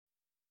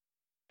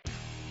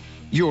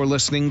You're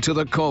listening to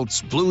the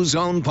Colts Blue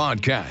Zone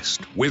Podcast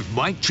with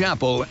Mike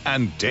Chappell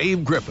and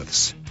Dave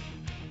Griffiths.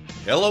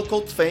 Hello,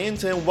 Colts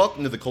fans, and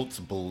welcome to the Colts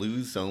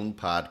Blue Zone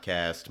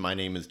Podcast. My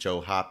name is Joe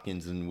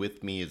Hopkins, and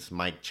with me is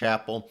Mike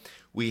Chappell.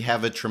 We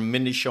have a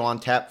tremendous show on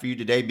tap for you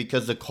today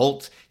because the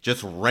Colts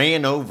just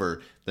ran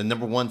over the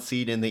number one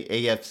seed in the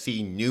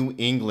AFC, New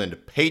England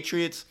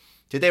Patriots.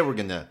 Today we're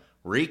going to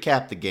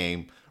recap the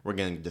game. We're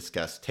going to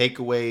discuss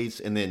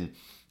takeaways and then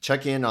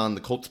check in on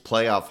the Colts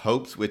playoff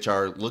hopes, which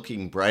are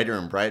looking brighter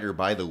and brighter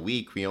by the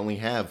week. We only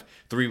have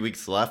 3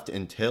 weeks left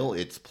until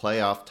it's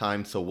playoff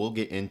time, so we'll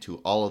get into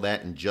all of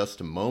that in just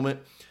a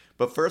moment.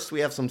 But first, we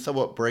have some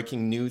somewhat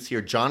breaking news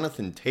here.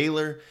 Jonathan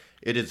Taylor,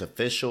 it is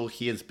official.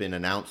 He has been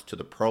announced to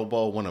the Pro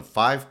Bowl. One of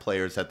 5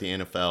 players at the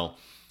NFL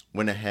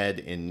went ahead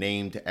and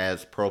named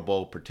as Pro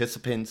Bowl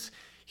participants.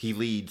 He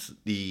leads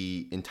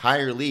the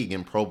entire league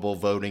in Pro Bowl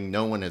voting.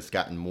 No one has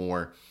gotten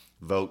more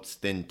votes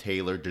than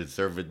Taylor,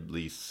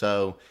 deservedly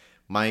so.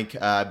 Mike,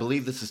 I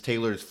believe this is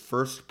Taylor's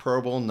first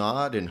Pro Bowl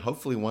nod and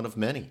hopefully one of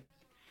many.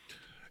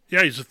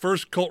 Yeah, he's the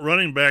first Colt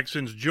running back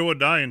since Joe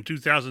Adai in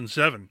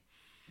 2007.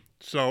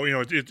 So,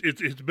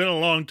 it's been a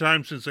long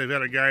time since they've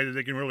had a guy that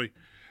they can really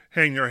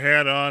hang their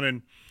hat on.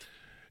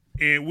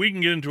 And we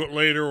can get into it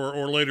later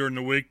or later in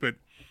the week. But,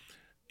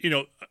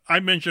 I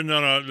mentioned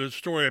on the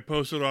story I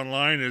posted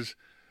online is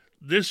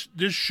this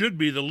should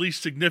be the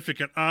least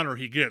significant honor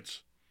he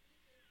gets.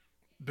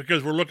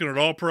 Because we're looking at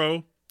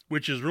All-Pro,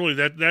 which is really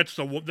that's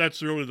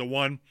really the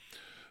one.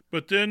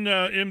 But then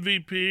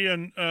MVP,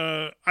 and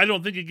I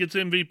don't think he gets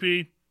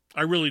MVP.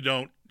 I really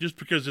don't, just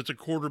because it's a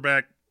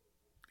quarterback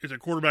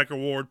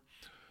award.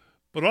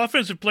 But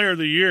Offensive Player of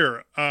the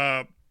Year,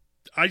 I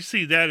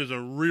see that as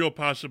a real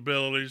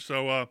possibility.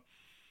 So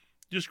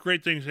just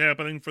great things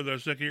happening for the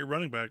second-year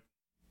running back.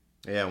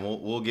 Yeah, and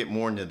we'll get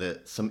more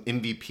into some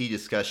MVP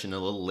discussion a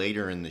little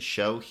later in the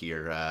show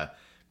here.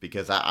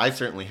 Because I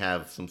certainly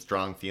have some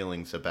strong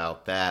feelings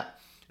about that.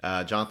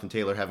 Jonathan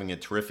Taylor having a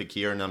terrific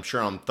year, and I'm sure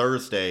on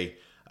Thursday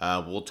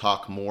we'll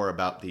talk more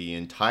about the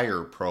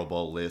entire Pro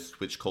Bowl list,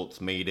 which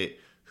Colts made it,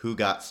 who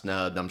got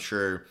snubbed. I'm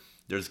sure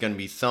there's going to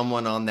be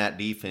someone on that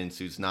defense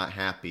who's not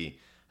happy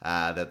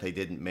that they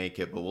didn't make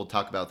it, but we'll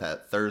talk about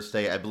that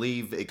Thursday. I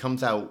believe it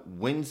comes out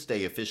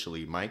Wednesday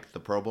officially, Mike, the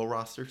Pro Bowl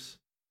rosters?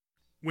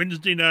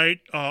 Wednesday night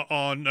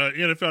on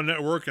NFL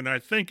Network, and I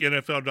think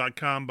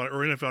NFL.com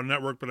or NFL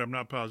Network, but I'm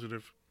not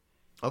positive.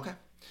 Okay.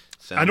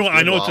 I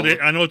know today.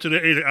 I know it's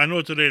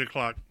at 8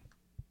 o'clock.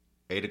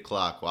 8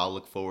 o'clock. Well, I'll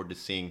look forward to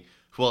seeing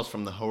who else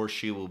from the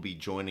Horseshoe will be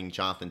joining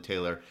Jonathan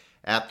Taylor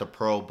at the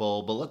Pro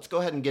Bowl. But let's go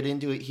ahead and get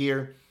into it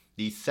here.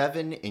 The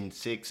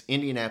 7-6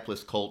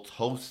 Indianapolis Colts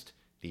host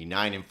the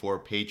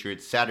 9-4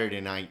 Patriots Saturday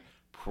night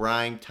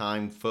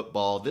primetime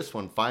football. This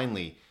one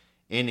finally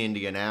in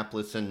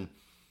Indianapolis, and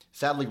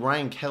sadly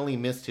Ryan Kelly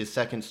missed his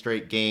second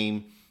straight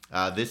game.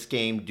 This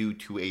game due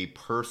to a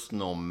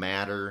personal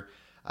matter.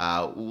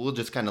 We'll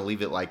just kind of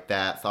leave it like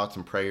that. Thoughts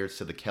and prayers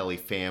to the Kelly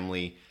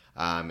family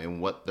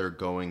and what they're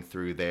going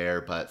through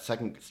there. But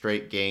second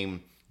straight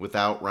game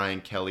without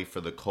Ryan Kelly for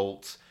the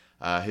Colts.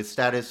 His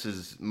status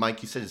is,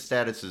 Mike, you said his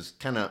status is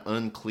kind of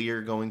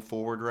unclear going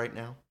forward right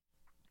now?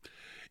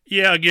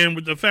 Yeah, again,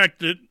 with the fact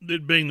that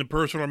it being the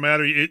personal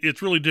matter,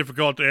 it's really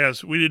difficult to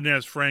ask. We didn't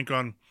ask Frank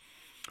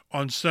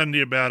on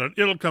Sunday about it.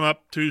 It'll come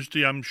up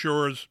Tuesday, I'm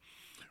sure, as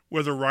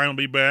whether Ryan will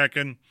be back.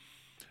 And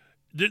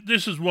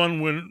this is one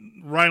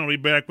when Ryan will be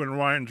back when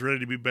Ryan's ready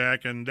to be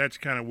back, and that's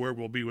kind of where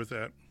we'll be with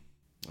that.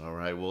 All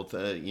right. Well,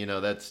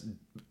 that's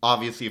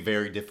obviously a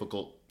very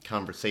difficult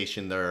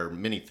conversation. There are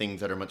many things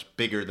that are much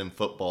bigger than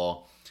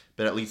football,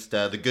 but at least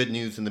the good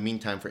news in the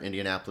meantime for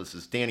Indianapolis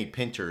is Danny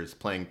Pinter is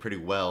playing pretty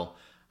well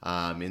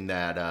in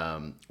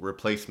that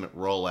replacement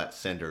role at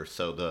center.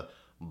 So the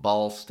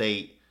Ball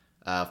State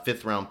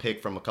fifth-round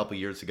pick from a couple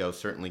years ago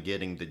certainly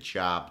getting the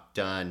job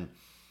done.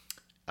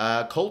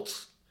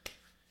 Colts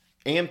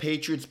and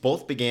Patriots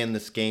both began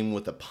this game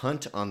with a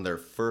punt on their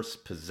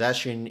first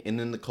possession, and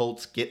then the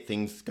Colts get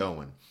things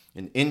going.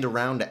 An end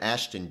around to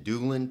Ashton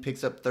Dulin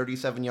picks up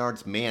 37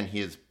 yards. Man, he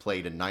has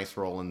played a nice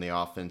role in the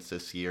offense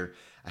this year.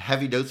 A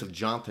heavy dose of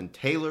Jonathan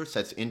Taylor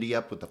sets Indy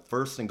up with the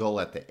first and goal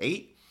at the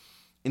 8.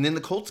 And then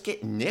the Colts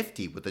get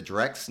nifty with a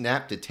direct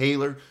snap to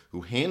Taylor, who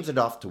hands it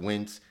off to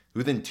Wentz,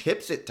 who then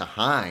tips it to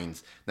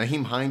Hines.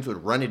 Nyheim Hines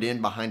would run it in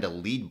behind a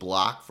lead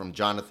block from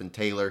Jonathan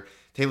Taylor.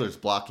 Taylor's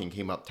blocking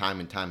came up time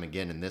and time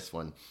again in this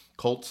one.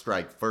 Colts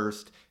strike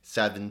first,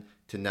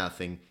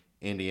 7-0,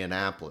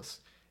 Indianapolis.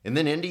 And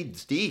then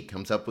Indy's D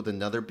comes up with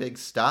another big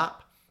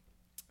stop.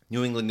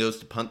 New England goes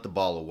to punt the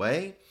ball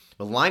away.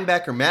 But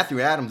linebacker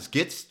Matthew Adams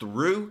gets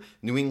through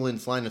New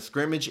England's line of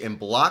scrimmage and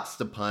blocks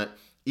the punt.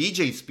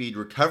 E.J. Speed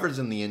recovers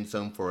in the end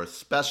zone for a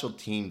special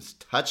teams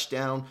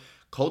touchdown.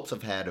 Colts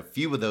have had a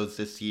few of those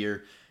this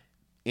year.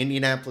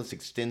 Indianapolis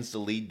extends the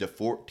lead to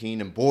 14,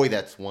 and boy,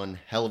 that's one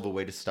hell of a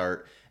way to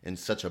start in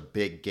such a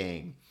big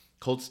game.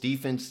 Colts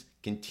defense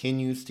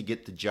continues to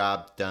get the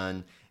job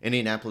done.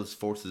 Indianapolis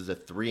forces a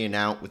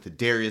 3-and-out with a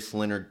Darius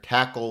Leonard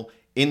tackle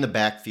in the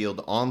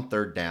backfield on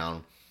third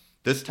down.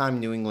 This time,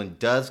 New England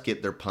does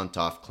get their punt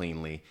off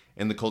cleanly,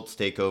 and the Colts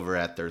take over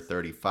at their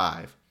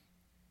 35.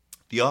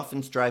 The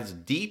offense drives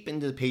deep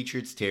into the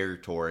Patriots'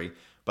 territory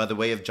by the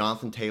way of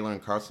Jonathan Taylor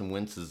and Carson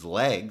Wentz's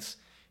legs,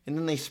 and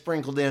then they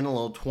sprinkled in a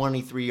little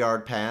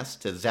 23-yard pass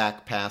to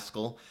Zach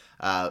Pascal.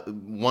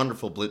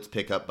 Wonderful blitz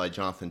pickup by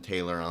Jonathan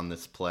Taylor on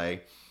this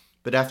play.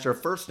 But after a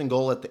 1st and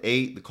goal at the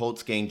 8, the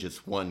Colts gain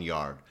just 1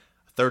 yard.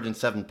 A 3rd and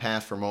 7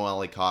 pass for Mo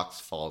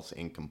Alley-Cox falls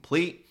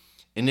incomplete,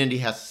 and Indy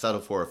has to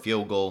settle for a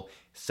field goal,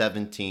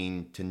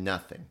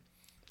 17-0.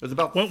 There's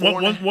about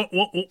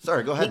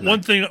Sorry, go ahead.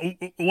 One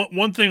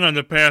thing on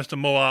the pass to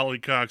Mo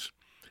Alley-Cox,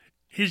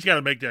 he's got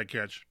to make that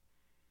catch.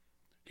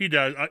 He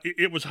does.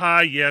 It was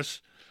high,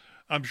 yes.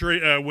 I'm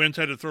sure Wentz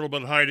had to throw a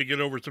little bit high to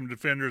get over some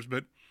defenders,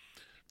 but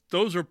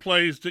those are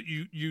plays that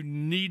you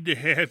need to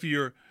have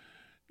your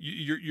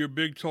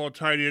big, tall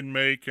tight end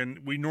make,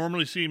 and we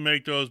normally see him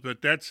make those, but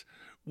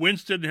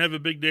Wentz didn't have a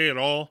big day at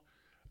all.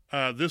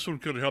 This one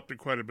could have helped it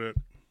quite a bit.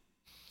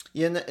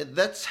 Yeah, and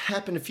that's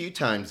happened a few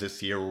times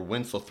this year where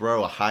Wentz will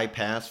throw a high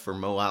pass for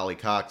Mo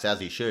Alley-Cox,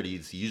 as he should.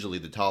 He's usually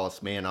the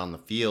tallest man on the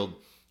field,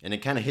 and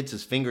it kind of hits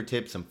his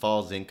fingertips and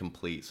falls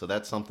incomplete. So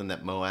that's something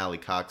that Mo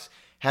Alley-Cox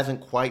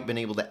hasn't quite been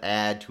able to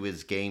add to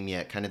his game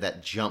yet, kind of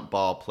that jump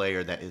ball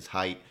player that his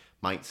height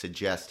might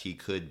suggest he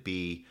could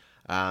be.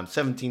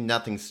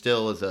 17-0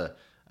 still is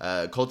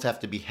Colts have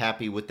to be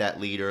happy with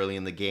that lead early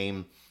in the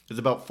game. There's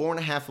about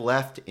 4.5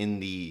 left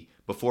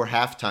before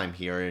halftime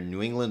here, and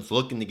New England's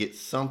looking to get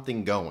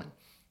something going.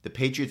 The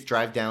Patriots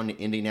drive down to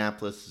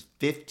Indianapolis'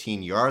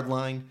 15-yard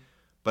line,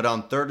 but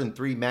on 3rd and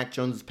 3, Mac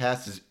Jones'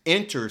 pass is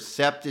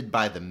intercepted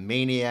by the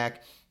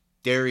maniac.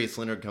 Darius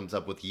Leonard comes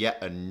up with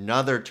yet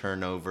another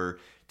turnover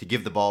to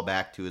give the ball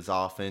back to his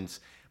offense.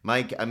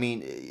 Mike, I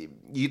mean,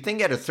 you'd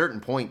think at a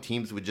certain point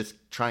teams would just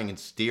try and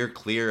steer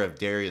clear of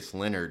Darius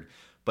Leonard,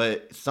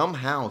 but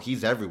somehow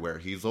he's everywhere.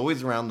 He's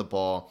always around the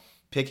ball,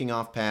 picking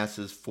off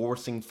passes,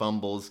 forcing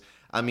fumbles.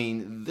 I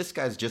mean, this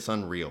guy's just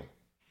unreal.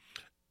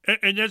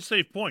 And that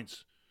saved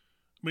points.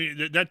 I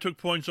mean, that took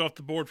points off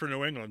the board for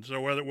New England. So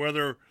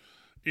whether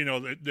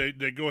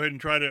they go ahead and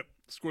try to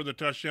score the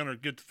touchdown or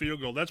get the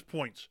field goal, that's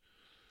points.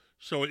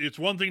 So it's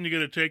one thing to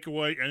get a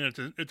takeaway,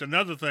 and it's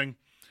another thing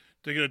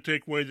to get a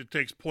takeaway that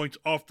takes points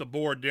off the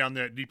board down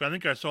that deep. I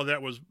think I saw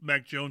that was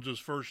Mac Jones's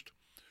first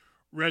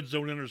red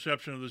zone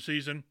interception of the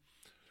season.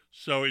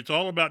 So it's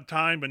all about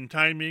time and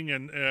timing,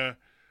 and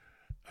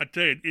I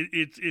tell you,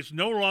 it's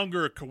no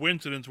longer a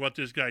coincidence what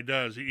this guy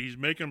does. He's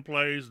making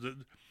plays.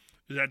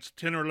 That's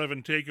 10 or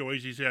 11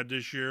 takeaways he's had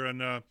this year,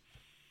 and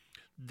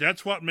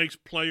that's what makes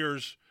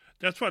players.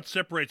 That's what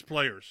separates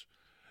players.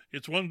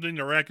 It's one thing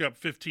to rack up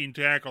 15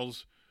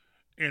 tackles,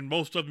 and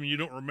most of them you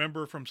don't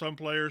remember from some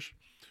players.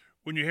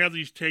 When you have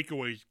these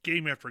takeaways,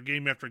 game after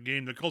game after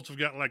game, the Colts have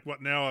got I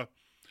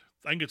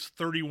think it's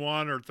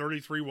 31 or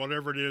 33,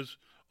 whatever it is,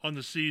 on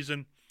the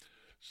season.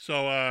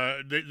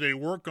 So they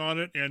work on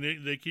it, and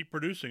they keep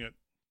producing it.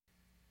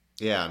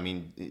 Yeah, I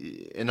mean,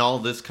 and all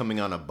this coming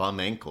on a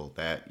bum ankle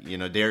that,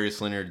 Darius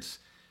Leonard's,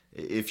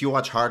 if you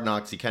watch Hard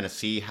Knocks, you kind of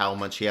see how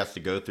much he has to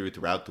go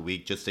throughout the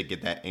week just to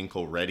get that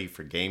ankle ready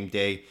for game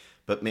day.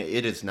 But man,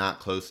 it is not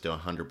close to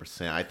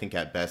 100%. I think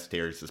at best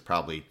Darius is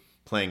probably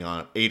playing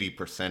on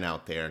 80%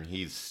 out there, and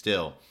he's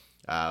still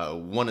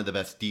one of the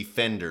best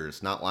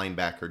defenders, not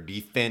linebacker,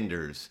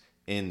 defenders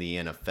in the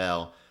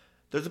NFL.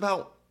 There's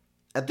about,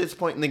 at this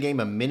point in the game,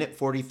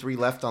 1:43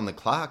 left on the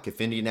clock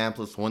if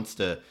Indianapolis wants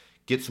to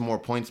get some more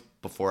points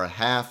before a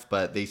half,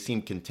 but they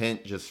seem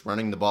content just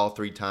running the ball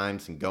 3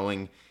 times and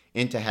going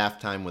into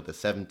halftime with a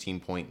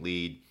 17-point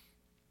lead.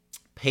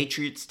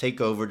 Patriots take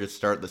over to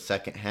start the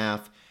second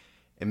half,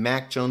 and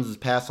Mac Jones'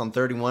 pass on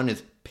 31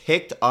 is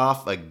picked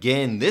off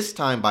again, this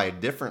time by a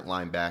different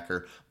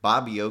linebacker,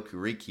 Bobby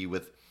Okereke,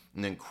 with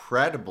an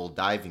incredible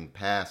diving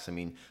pass. I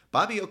mean,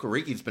 Bobby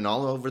Okereke's been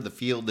all over the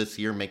field this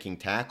year making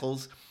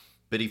tackles,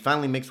 but he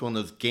finally makes one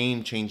of those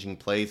game-changing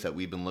plays that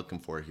we've been looking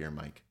for here,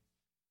 Mike.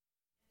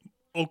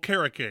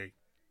 Okereke.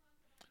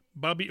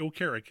 Bobby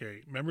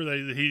Okereke. Remember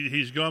that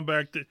he's gone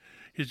back to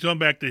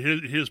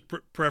his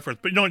preference.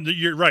 But no,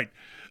 you're right.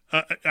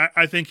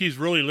 I think he's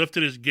really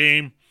lifted his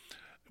game.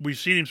 We've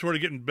seen him sort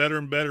of getting better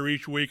and better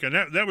each week, and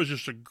that was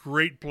just a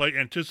great play,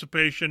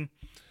 anticipation,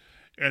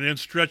 and then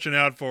stretching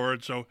out for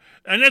it. So,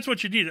 and that's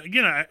what you need.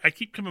 Again, I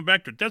keep coming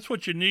back to it. That's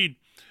what you need.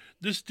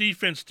 This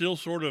defense still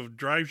sort of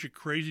drives you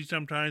crazy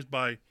sometimes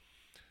by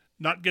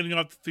not getting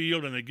off the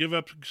field, and they give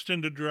up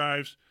extended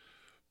drives.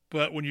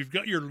 But when you've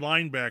got your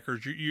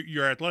linebackers,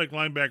 your athletic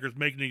linebackers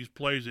making these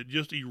plays, it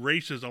just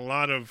erases a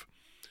lot of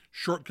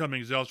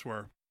shortcomings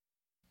elsewhere.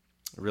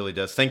 It really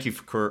does. Thank you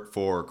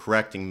for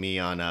correcting me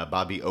on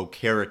Bobby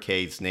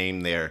Okereke's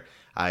name there.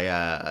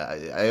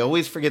 I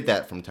always forget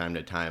that from time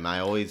to time. I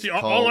always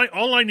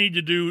all I need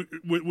to do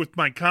with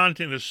my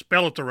content is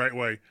spell it the right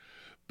way.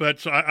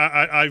 But so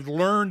I've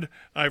learned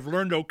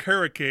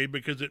Okereke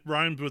because it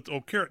rhymes with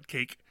carrot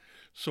cake,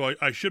 so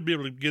I should be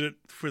able to get it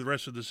for the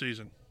rest of the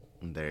season.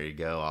 There you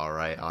go. All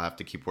right. I'll have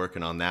to keep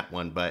working on that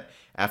one. But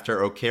after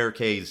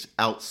Okereke's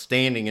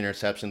outstanding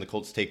interception, the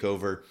Colts take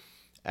over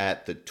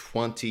at the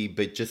 20,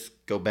 but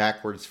just go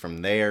backwards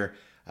from there.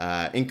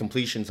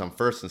 Incompletions on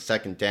first and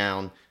second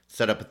down,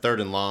 set up a third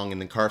and long, and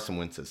then Carson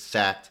Wentz is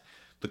sacked.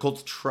 The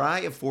Colts try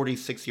a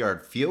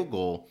 46-yard field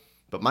goal,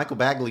 but Michael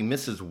Bagley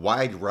misses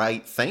wide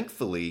right.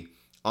 Thankfully,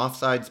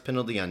 offsides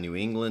penalty on New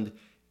England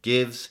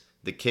gives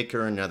the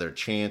kicker another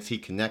chance. He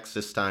connects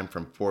this time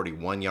from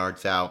 41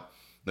 yards out.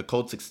 The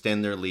Colts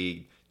extend their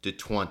lead to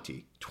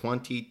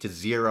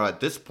 20-0. At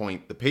this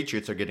point, the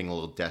Patriots are getting a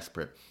little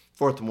desperate.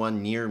 4th and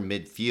 1 near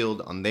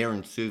midfield on their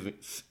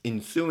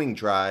ensuing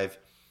drive.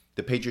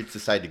 The Patriots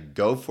decide to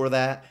go for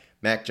that.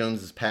 Mac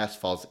Jones' pass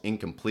falls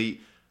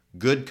incomplete.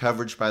 Good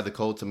coverage by the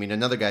Colts. I mean,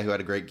 another guy who had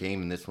a great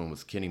game in this one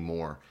was Kenny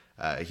Moore.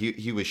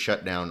 He was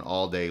shut down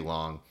all day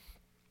long.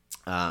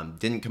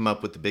 Didn't come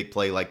up with the big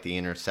play like the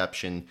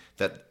interception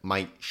that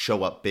might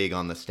show up big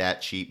on the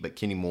stat sheet, but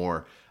Kenny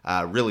Moore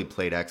really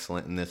played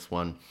excellent in this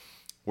one.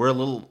 We're a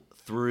little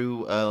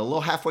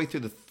halfway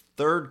through the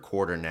third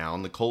quarter now,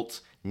 and the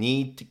Colts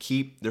need to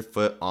keep their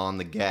foot on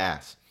the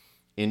gas.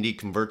 Indy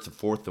converts a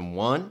 4th and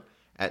 1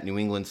 at New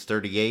England's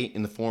 38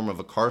 in the form of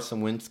a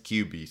Carson Wentz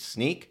QB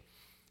sneak.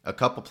 A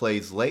couple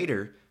plays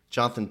later,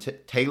 Jonathan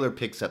Taylor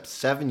picks up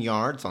 7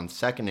 yards on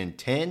 2nd and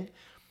 10.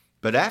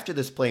 But after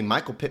this play,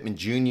 Michael Pittman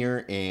Jr.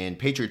 and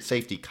Patriots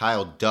safety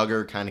Kyle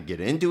Duggar kind of get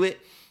into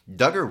it.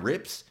 Duggar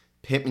rips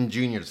Pittman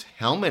Jr.'s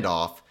helmet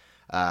off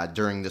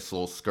during this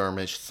little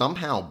skirmish.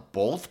 Somehow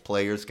both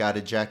players got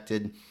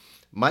ejected.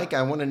 Mike,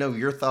 I want to know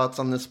your thoughts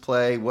on this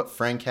play, what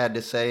Frank had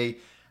to say.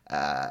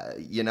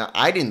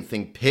 I didn't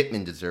think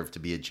Pittman deserved to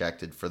be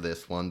ejected for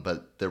this one,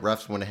 but the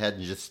refs went ahead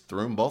and just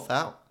threw them both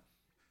out.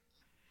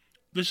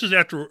 This is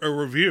after a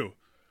review,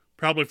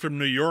 probably from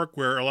New York,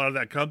 where a lot of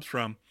that comes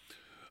from.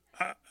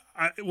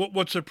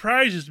 What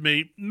surprises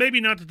me, maybe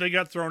not that they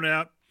got thrown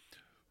out,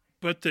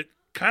 but that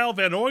Kyle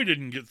Van Noy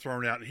didn't get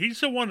thrown out. He's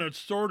the one that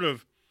sort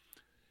of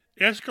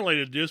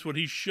escalated this when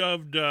he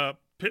shoved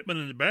Pittman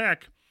in the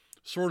back,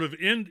 sort of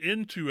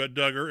into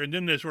Duggar, and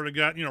then they sort of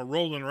got,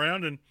 rolling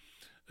around. And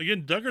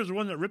again, Duggar's the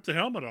one that ripped the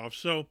helmet off.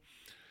 So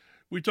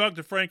we talked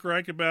to Frank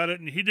Reich about it,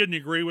 and he didn't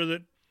agree with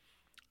it.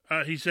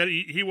 He said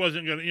he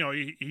wasn't going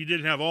to, he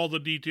didn't have all the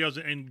details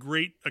and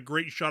a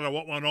great shot of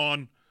what went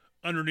on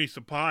underneath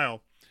the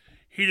pile.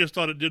 He just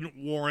thought it didn't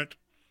warrant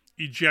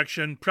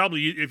ejection.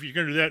 Probably if you're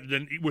going to do that,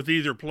 then with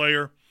either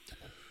player.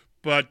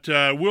 But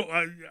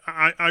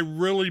I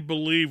really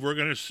believe we're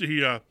going to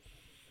see a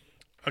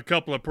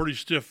couple of pretty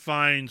stiff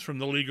fines from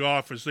the league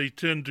office. They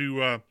tend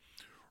to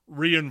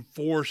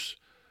reinforce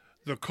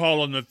the call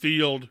on the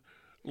field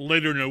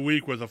later in the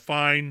week with a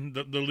fine.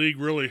 The league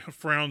really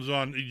frowns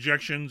on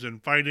ejections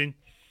and fighting.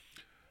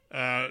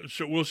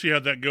 So we'll see how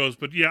that goes.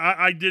 But, yeah,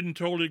 I didn't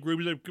totally agree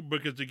with it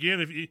because,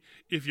 again,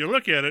 if you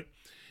look at it,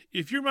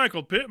 if you're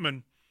Michael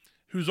Pittman,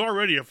 who's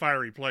already a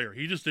fiery player,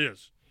 he just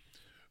is.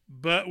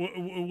 But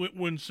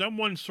when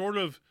someone sort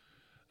of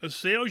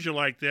assails you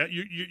like that,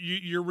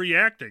 you're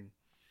reacting.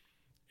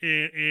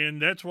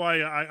 And that's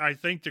why I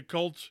think the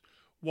Colts,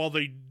 while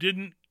they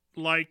didn't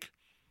like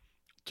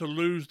to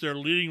lose their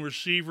leading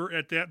receiver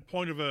at that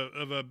point of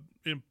a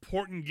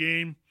important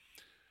game,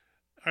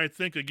 I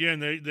think, again,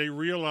 they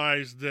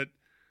realized that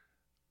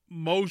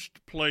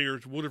most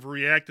players would have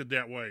reacted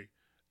that way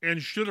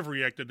and should have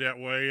reacted that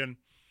way. And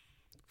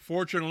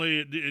fortunately,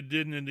 it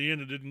didn't. In the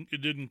end,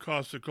 it didn't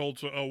cost the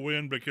Colts a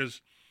win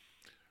because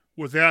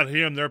without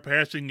him, their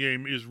passing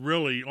game is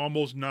really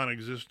almost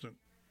non-existent.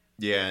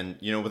 Yeah,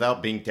 and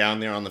without being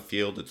down there on the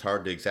field, it's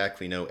hard to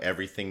exactly know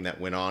everything that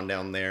went on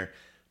down there.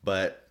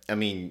 But I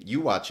mean, you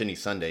watch any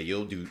Sunday,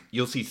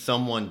 you'll see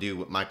someone do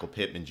what Michael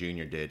Pittman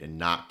Jr. did and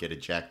not get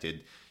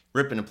ejected.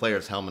 Ripping a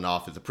player's helmet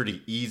off is a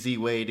pretty easy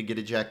way to get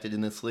ejected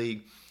in this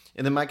league.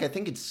 And then, Mike, I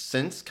think it's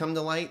since come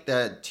to light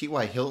that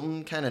T.Y.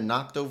 Hilton kind of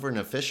knocked over an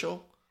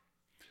official.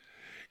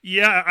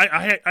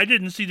 Yeah, I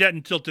didn't see that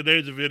until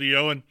today's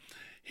video, and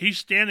he's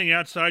standing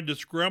outside the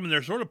scrum, and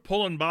they're sort of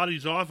pulling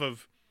bodies off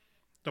of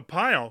the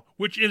pile,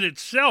 which in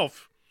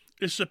itself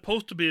is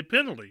supposed to be a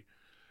penalty.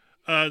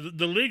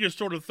 The league has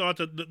sort of thought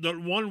that the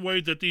one way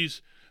that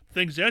these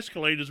things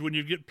escalate is when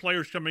you get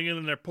players coming in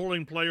and they're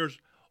pulling players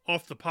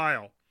off the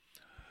pile.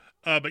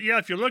 But yeah,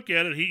 if you look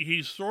at it,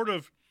 he's sort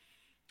of,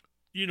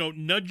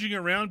 nudging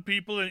around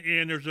people,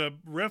 and there's a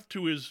ref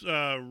to his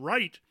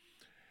right.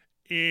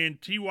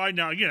 And T.Y.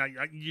 now, again,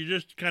 you're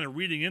just kind of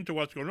reading into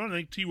what's going on. I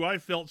think T.Y.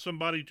 felt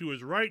somebody to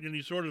his right, and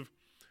he sort of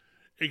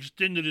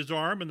extended his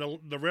arm, and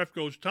the ref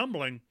goes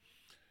tumbling.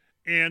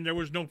 And there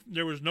was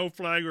no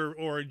flag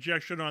or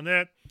ejection on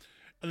that.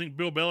 I think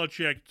Bill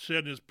Belichick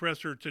said in his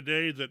presser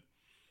today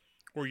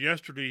or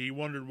yesterday, he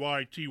wondered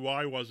why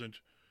T.Y. wasn't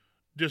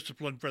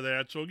disciplined for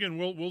that. So again,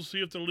 we'll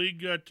see if the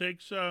league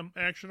takes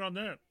action on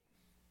that.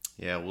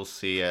 Yeah, we'll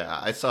see.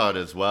 I saw it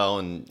as well,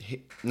 and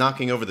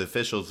knocking over the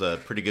officials a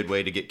pretty good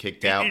way to get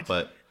kicked out.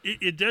 But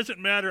it doesn't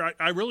matter.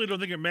 I really don't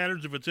think it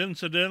matters if it's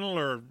incidental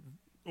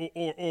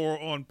or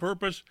on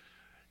purpose.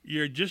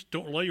 You just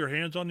don't lay your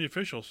hands on the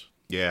officials.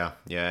 Yeah,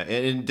 and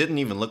it didn't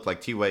even look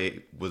like T.Y.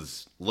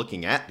 was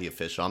looking at the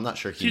official. I'm not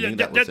sure he knew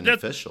that was an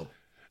official.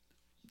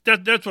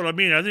 That's what I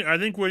mean. I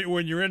think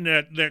when you're in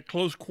that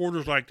close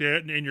quarters like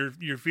that, and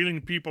you're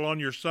feeling people on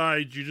your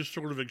sides, you just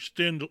sort of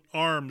extend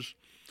arms.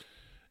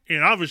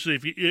 And obviously,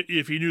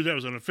 if he knew that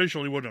was an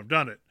official, he wouldn't have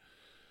done it.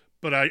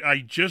 But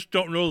I just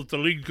don't know that the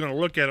league's going to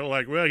look at it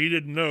like, well, he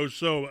didn't know.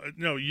 So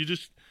no, you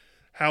just,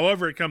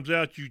 however it comes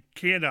out, you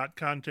cannot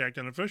contact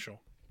an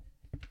official.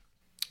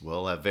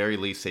 Well, at very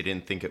least, they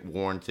didn't think it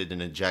warranted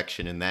an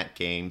ejection in that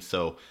game.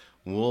 So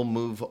we'll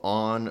move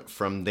on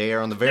from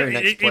there on the very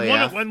next play.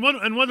 One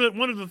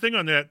of the thing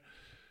on that,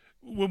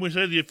 when we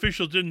say the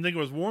officials didn't think it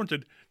was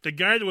warranted, the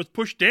guy that was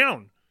pushed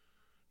down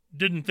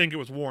didn't think it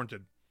was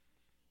warranted.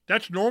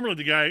 That's normally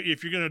the guy,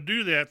 if you're going to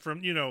do that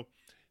from,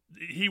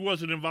 he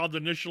wasn't involved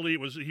initially.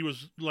 He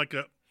was like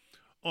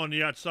on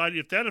the outside.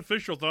 If that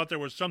official thought there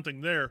was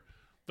something there,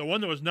 the one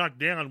that was knocked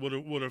down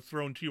would have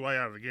thrown Ty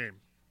out of the game.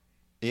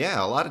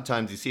 Yeah, a lot of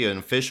times you see an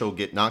official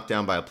get knocked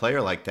down by a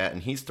player like that,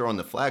 and he's throwing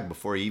the flag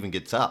before he even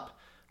gets up.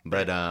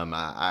 But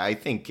I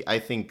think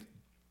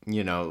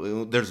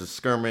there's a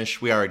skirmish.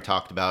 We already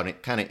talked about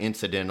it, kind of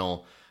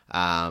incidental,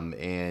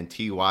 and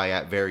Ty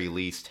at very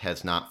least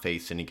has not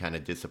faced any kind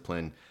of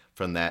discipline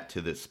from that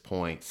to this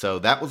point. So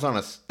that was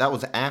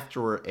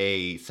after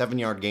a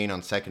 7-yard gain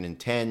on 2nd and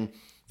 10.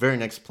 Very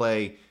next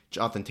play,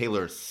 Jonathan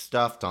Taylor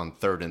stuffed on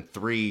 3rd and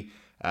 3.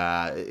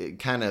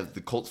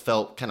 The Colts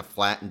felt kind of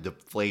flat and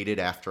deflated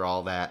after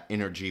all that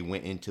energy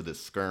went into the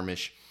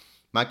skirmish.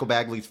 Michael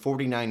Bagley's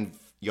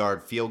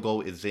 49-yard field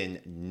goal is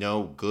in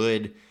no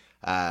good.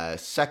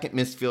 Second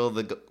missed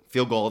field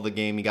goal of the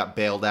game. He got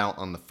bailed out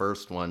on the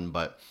first one,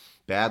 but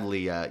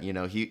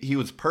Badley, he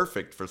was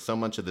perfect for so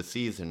much of the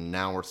season.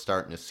 Now we're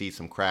starting to see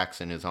some cracks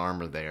in his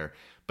armor there.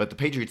 But the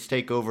Patriots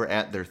take over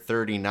at their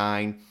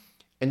 39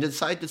 and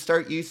decide to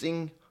start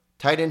using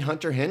tight end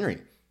Hunter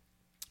Henry,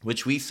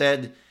 which we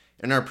said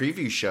in our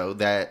preview show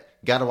that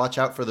got to watch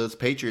out for those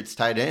Patriots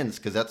tight ends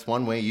because that's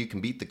one way you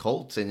can beat the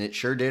Colts, and it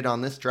sure did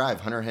on this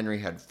drive. Hunter Henry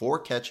had 4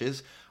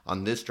 catches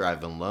on this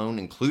drive alone,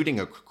 including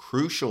a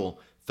crucial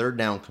 3rd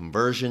down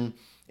conversion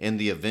and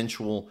the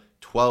eventual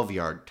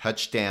 12-yard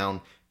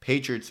touchdown.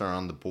 Patriots are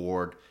on the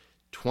board.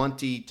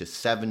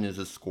 20-7 is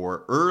the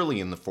score early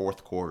in the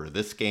 4th quarter.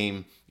 This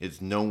game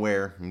is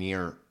nowhere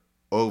near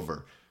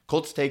over.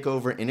 Colts take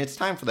over, and it's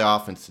time for the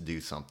offense to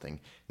do something.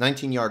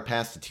 19-yard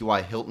pass to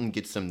T.Y. Hilton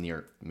gets them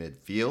near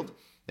midfield.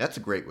 That's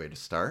a great way to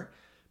start.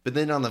 But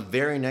then on the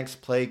very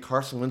next play,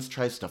 Carson Wentz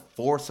tries to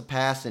force a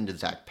pass into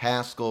Zach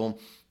Pascal.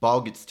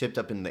 Ball gets tipped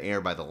up in the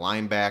air by the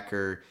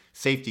linebacker.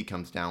 Safety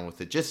comes down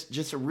with it.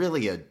 Just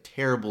a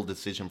terrible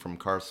decision from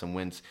Carson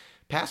Wentz.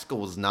 Pascal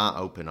was not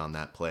open on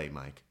that play,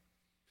 Mike.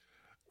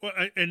 Well,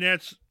 and I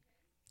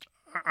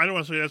don't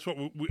want to say that's what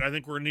I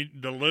think we're going to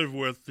need to live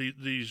with,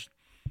 these,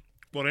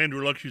 what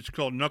Andrew Luck used to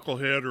call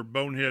knucklehead or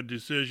bonehead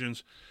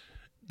decisions.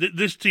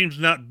 This team's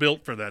not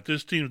built for that.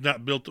 This team's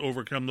not built to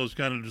overcome those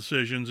kind of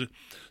decisions,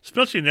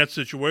 especially in that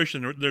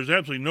situation. There's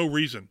absolutely no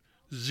reason,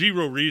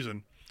 zero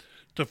reason,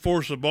 to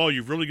force the ball.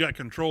 You've really got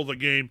control of the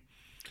game.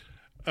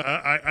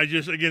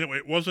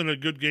 It wasn't a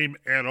good game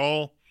at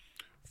all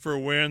for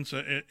Wentz,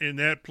 and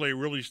that play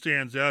really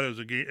stands out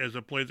as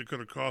a play that could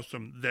have cost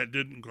him. That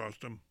didn't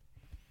cost him.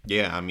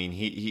 Yeah, I mean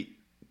he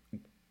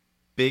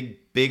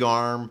big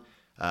arm,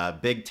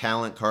 big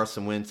talent.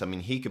 Carson Wentz. I mean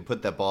he could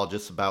put that ball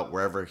just about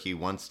wherever he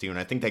wants to, and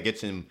I think that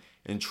gets him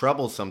in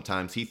trouble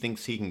sometimes. He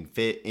thinks he can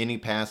fit any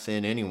pass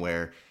in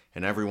anywhere,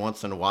 and every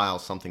once in a while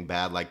something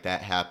bad like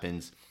that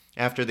happens.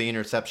 After the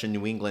interception,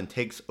 New England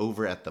takes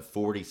over at the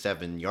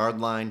 47-yard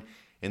line,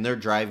 and they're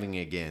driving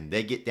again.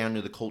 They get down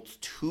to the Colts'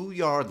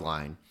 2-yard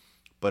line,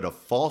 but a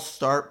false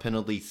start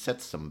penalty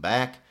sets them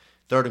back.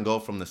 3rd and goal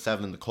from the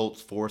 7, the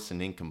Colts force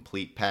an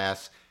incomplete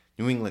pass.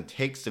 New England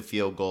takes the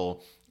field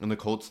goal, and the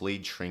Colts'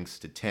 lead shrinks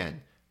to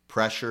 10.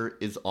 Pressure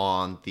is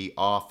on the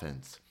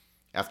offense.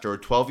 After a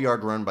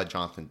 12-yard run by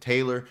Jonathan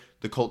Taylor,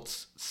 the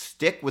Colts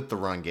stick with the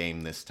run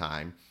game this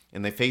time,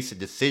 and they face a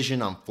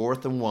decision on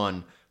 4th and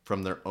 1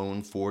 from their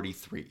own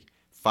 43.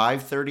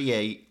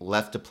 5:38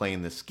 left to play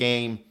in this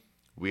game.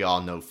 We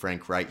all know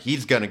Frank Reich.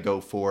 He's going to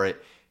go for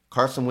it.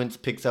 Carson Wentz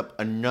picks up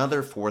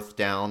another 4th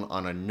down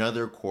on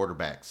another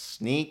quarterback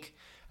sneak.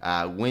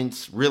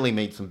 Wentz really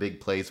made some big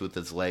plays with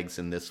his legs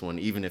in this one,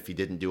 even if he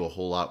didn't do a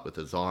whole lot with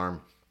his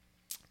arm.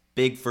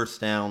 Big 1st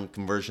down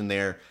conversion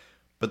there.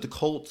 But the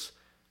Colts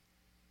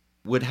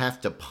would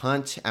have to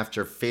punt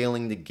after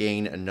failing to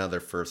gain another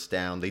 1st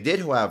down. They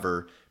did,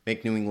 however,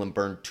 make New England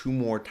burn 2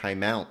 more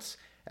timeouts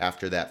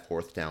after that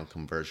 4th down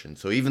conversion.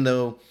 So even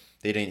though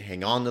they didn't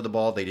hang on to the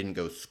ball, they didn't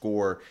go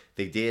score,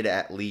 they did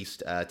at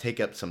least take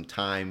up some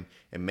time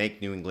and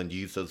make New England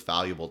use those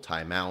valuable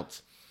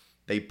timeouts.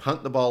 They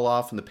punt the ball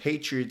off, and the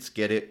Patriots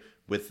get it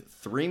with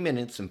 3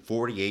 minutes and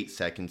 48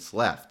 seconds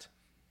left.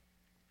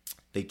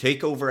 They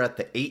take over at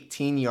the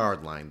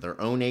 18-yard line, their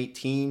own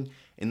 18,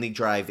 and they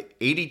drive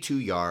 82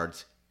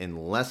 yards in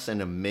less than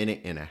a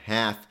minute and a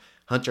half.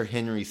 Hunter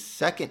Henry's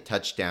 2nd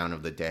touchdown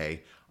of the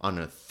day on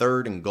a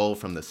 3rd and goal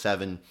from the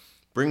 7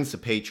 brings the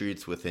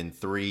Patriots within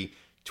 3,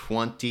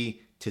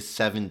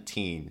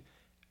 20-17.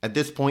 At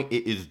this point,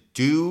 it is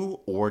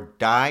do or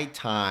die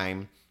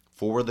time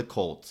for the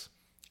Colts.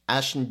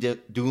 Ashton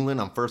Doolin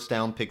on first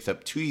down picks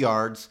up 2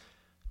 yards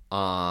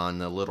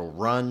on a little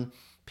run.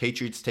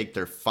 Patriots take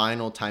their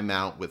final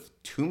timeout with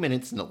 2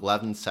 minutes and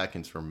 11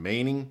 seconds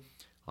remaining.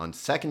 On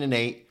 2nd and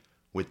 8,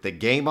 with the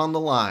game on the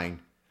line,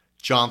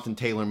 Jonathan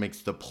Taylor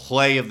makes the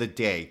play of the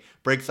day.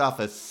 Breaks off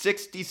a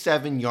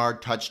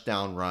 67-yard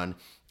touchdown run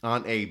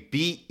on a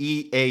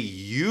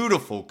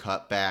beautiful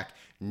cutback.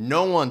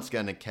 No one's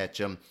going to catch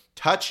him.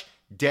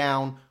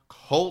 Touchdown,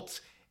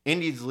 Colts.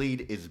 Indy's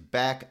lead is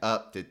back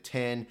up to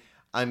 10.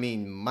 I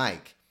mean,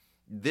 Mike,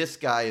 this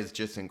guy is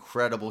just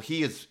incredible.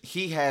 He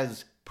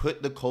has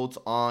put the Colts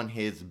on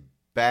his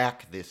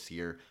back this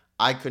year.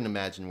 I couldn't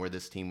imagine where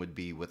this team would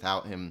be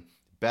without him.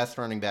 Best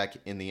running back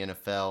in the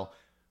NFL.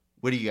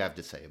 What do you have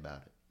to say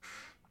about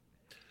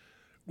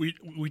it?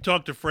 We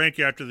talked to Frank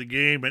after the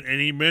game, and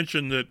he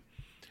mentioned that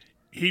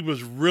he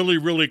was really,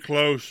 really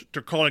close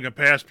to calling a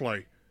pass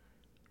play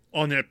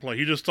on that play.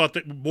 He just thought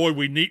that, boy,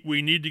 we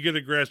need to get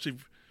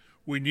aggressive.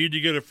 We need to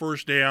get a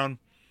first down.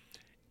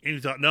 And he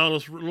thought, no,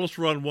 let's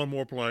run one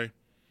more play.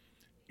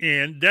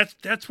 And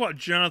that's what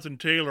Jonathan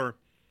Taylor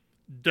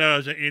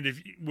does. And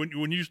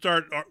when you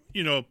start,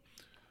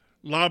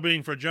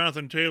 lobbying for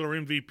Jonathan Taylor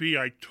MVP,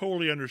 I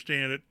totally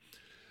understand it.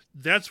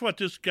 That's what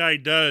this guy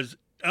does.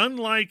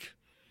 Unlike,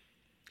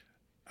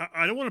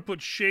 I don't want to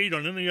put shade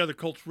on any other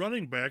Colts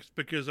running backs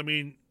because, I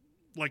mean,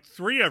 like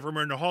 3 of them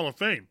are in the Hall of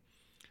Fame.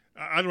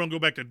 I don't want to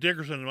go back to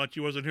Dickerson much. He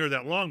wasn't here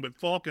that long, but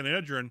Falk and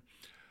Edgerrin,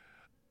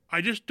 I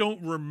just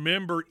don't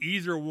remember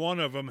either one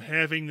of them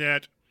having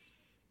that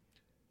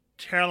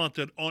talent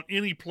that on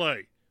any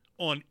play,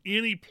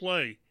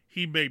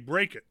 he may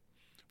break it.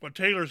 But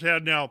Taylor's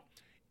had now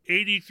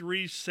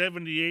 83,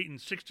 78, and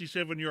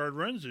 67-yard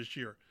runs this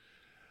year.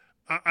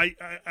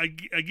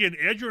 Again,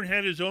 Edgerrin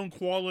had his own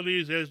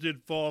qualities, as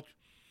did Falk.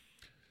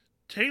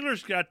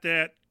 Taylor's got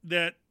that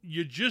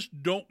you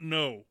just don't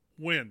know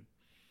when.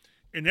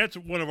 And that's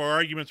one of our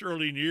arguments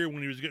early in the year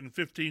when he was getting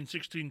 15,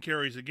 16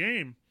 carries a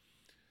game.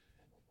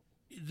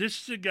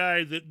 This is a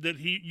guy that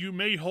you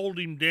may hold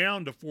him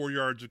down to 4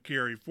 yards of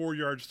carry, 4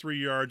 yards, 3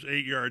 yards,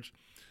 8 yards,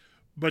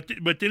 but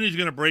then he's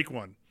going to break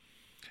one.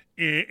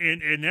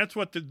 And that's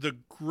what the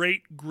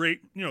great,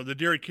 the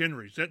Derrick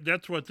Henrys,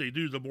 that's what they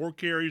do. The more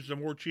carries, the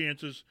more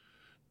chances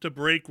to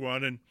break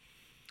one.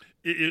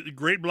 And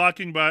great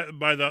blocking by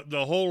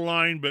the whole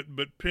line,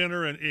 but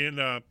Penner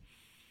and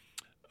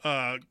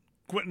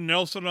Quentin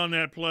Nelson on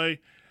that play.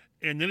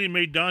 And then he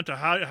made Donta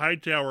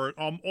Hightower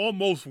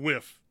almost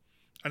whiff.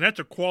 And that's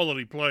a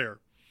quality player.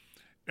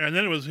 And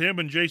then it was him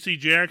and J.C.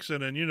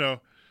 Jackson. And,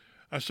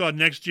 I saw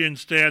Next Gen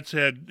Stats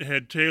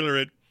had Taylor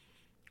at,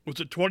 was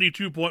it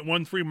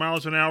 22.13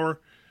 miles an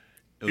hour?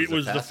 It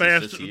was the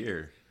fastest this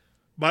year.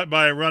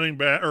 By a running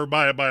back, or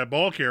by a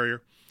ball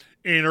carrier.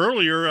 And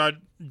earlier,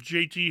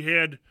 JT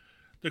had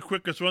the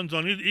quickest runs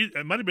on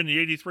it might have been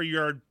the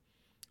 83-yard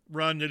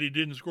run that he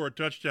didn't score a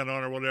touchdown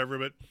on or whatever.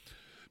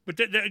 But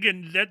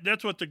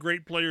that's what the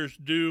great players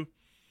do.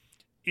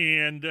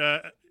 And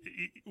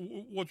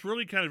what's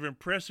really kind of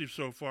impressive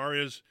so far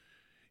is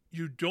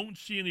you don't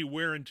see any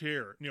wear and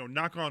tear.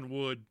 Knock on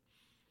wood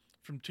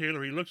from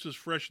Taylor. He looks as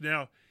fresh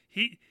now.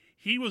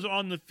 He was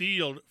on the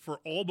field for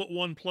all but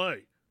one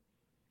play.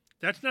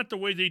 That's not the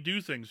way they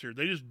do things here.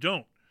 They just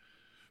don't.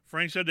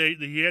 Frank said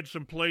he had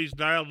some plays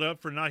dialed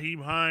up for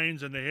Nyheim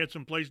Hines, and they had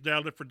some plays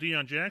dialed up for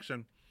Deion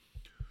Jackson.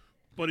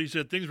 But he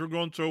said things were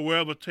going so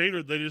well with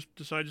Taylor, they just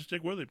decided to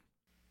stick with him.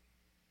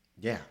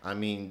 Yeah, I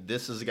mean,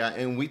 this is a guy,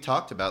 and we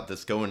talked about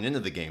this going into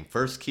the game.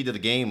 First key to the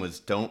game was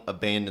don't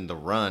abandon the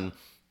run,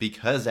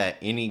 because at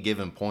any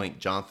given point,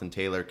 Jonathan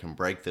Taylor can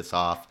break this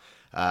off,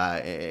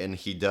 and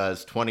he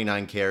does.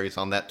 29 carries.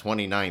 On that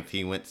 29th,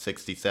 he went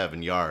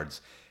 67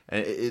 yards.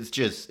 And it's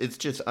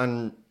just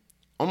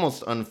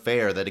almost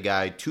unfair that a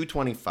guy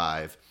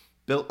 225,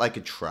 built like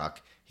a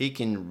truck, he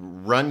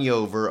can run you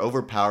over,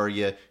 overpower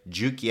you,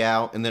 juke you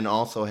out, and then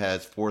also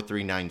has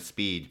 4.39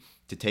 speed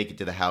to take it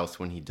to the house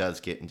when he does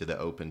get into the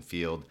open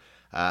field.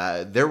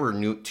 There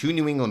were two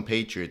New England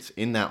Patriots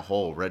in that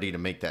hole ready to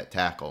make that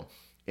tackle.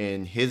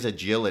 And his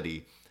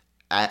agility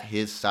at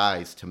his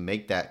size to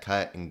make that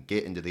cut and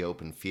get into the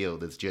open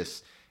field is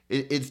just,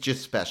 it's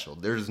just special.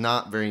 There's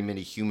not very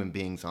many human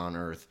beings on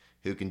earth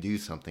who can do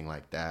something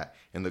like that.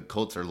 And the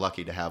Colts are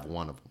lucky to have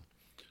one of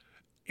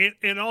them.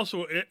 And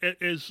also,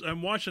 as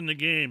I'm watching the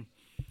game,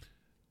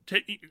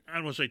 I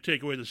don't want to say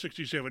take away the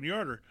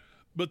 67-yarder,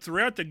 but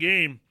throughout the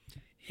game,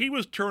 he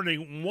was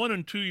turning 1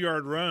 and 2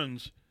 yard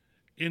runs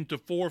into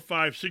 4,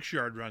 5, 6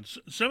 yard runs.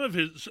 Some of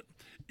his,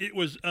 it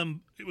was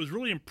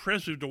really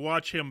impressive to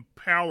watch him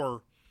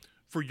power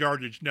for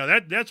yardage. Now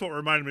that's what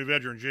reminded me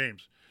of Edgerrin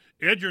James.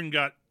 Edgerrin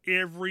got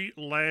every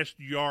last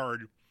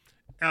yard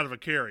out of a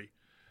carry,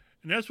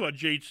 and that's what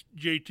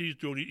JT's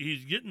doing.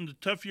 He's getting the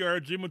tough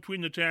yards in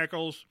between the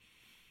tackles,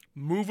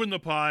 moving the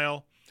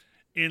pile,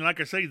 and like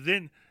I say,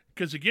 then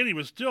because again he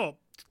was still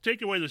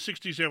take away the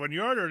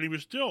 67-yarder, and he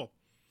was still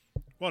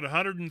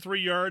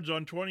 103 yards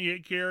on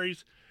 28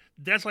 carries.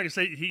 That's like I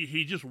say,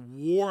 he just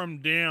wore them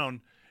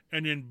down,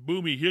 and then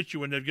boom, he hits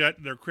you, and they've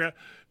got their crap.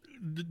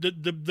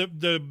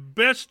 the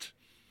best,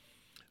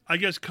 I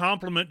guess,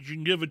 compliment you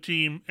can give a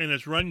team in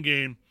its run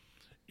game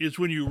is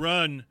when you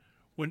run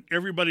when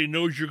everybody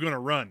knows you're going to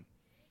run.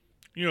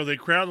 You know, they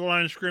crowd the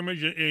line of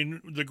scrimmage,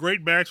 and the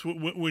great backs,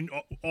 when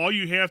all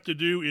you have to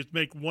do is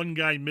make one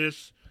guy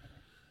miss,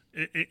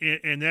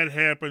 and that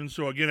happens.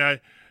 So again,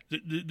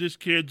 this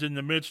kid's in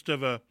the midst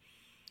of a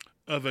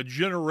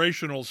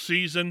generational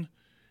season,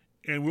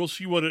 and we'll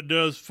see what it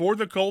does for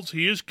the Colts.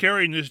 He is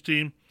carrying this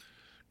team.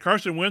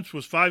 Carson Wentz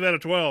was 5 out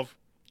of 12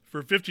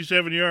 for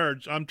 57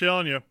 yards. I'm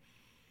telling you,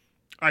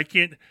 I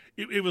can't.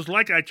 It was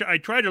like I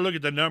tried to look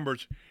at the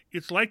numbers.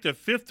 It's like the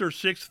 5th or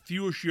 6th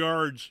fewest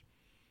yards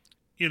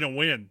in a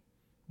win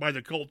by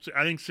the Colts,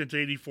 I think, since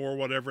 '84 or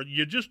whatever.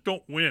 You just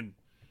don't win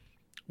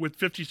with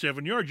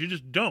 57 yards. You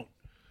just don't.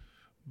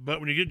 But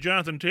when you get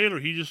Jonathan Taylor,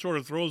 he just sort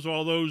of throws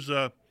all those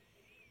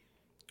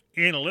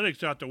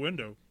analytics out the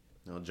window.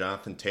 Well,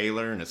 Jonathan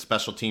Taylor and a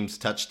special teams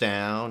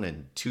touchdown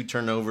and 2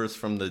 turnovers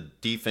from the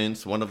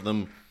defense, one of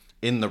them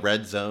in the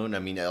red zone. I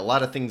mean, a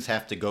lot of things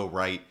have to go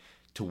right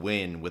to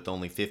win with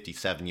only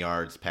 57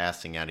 yards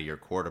passing out of your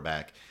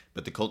quarterback.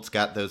 But the Colts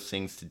got those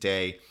things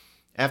today.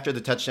 After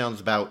the touchdowns,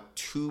 about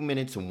 2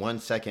 minutes and 1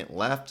 second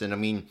left. And I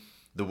mean,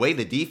 the way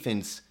the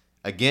defense,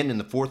 again in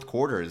the fourth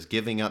quarter, is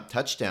giving up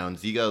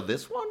touchdowns, you go,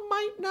 this one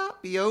might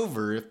not be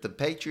over if the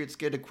Patriots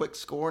get a quick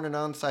score and an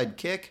onside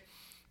kick.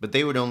 But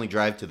they would only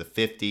drive to the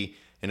 50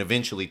 and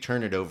eventually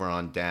turn it over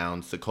on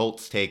downs. The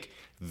Colts take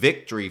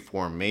victory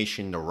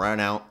formation to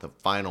run out the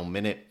final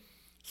minute.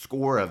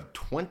 Score of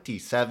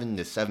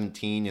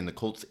 27-17, and the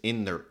Colts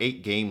end their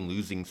 8-game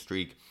losing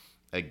streak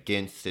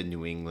against the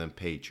New England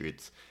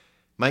Patriots.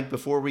 Mike,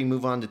 before we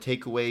move on to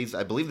takeaways,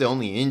 I believe the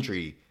only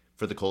injury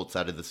for the Colts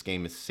out of this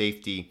game is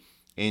safety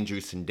Andrew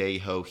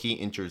Sendejo. He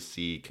enters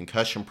the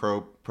concussion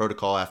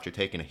protocol after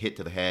taking a hit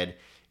to the head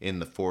in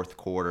the fourth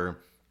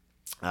quarter.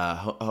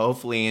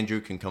 Hopefully Andrew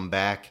can come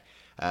back.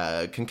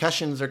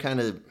 Concussions are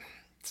kind of,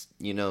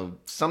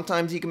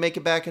 sometimes he can make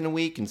it back in a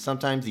week and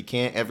sometimes he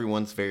can't.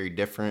 Everyone's very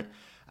different.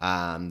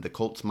 The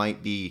Colts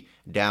might be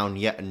down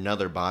yet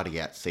another body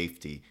at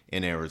safety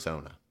in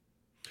Arizona.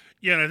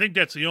 Yeah, and I think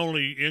that's the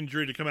only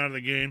injury to come out of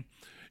the game.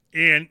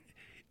 And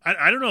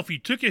I don't know if he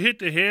took a hit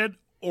to head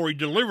or he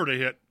delivered a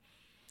hit,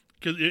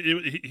 because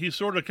he's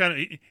sort of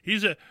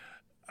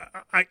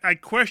I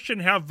question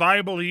how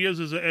viable he is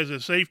as a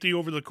safety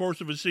over the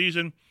course of a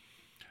season.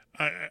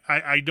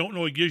 I don't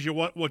know he gives you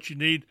what you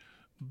need,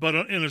 but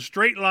in a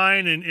straight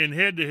line and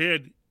head to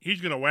head, he's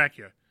going to whack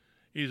you.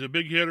 He's a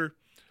big hitter.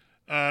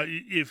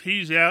 If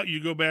he's out, you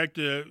go back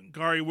to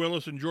Kari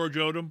Willis and George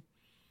Odom.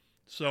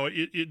 So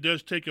it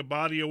does take a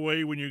body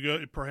away when you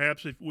go,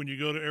 perhaps when you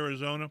go to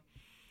Arizona.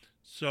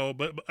 So,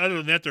 but other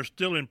than that, they're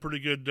still in pretty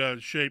good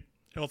shape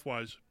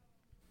health-wise.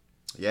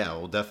 Yeah,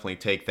 we'll definitely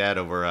take that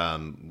over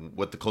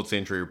what the Colts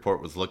injury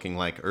report was looking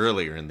like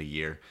earlier in the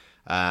year.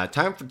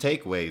 Time for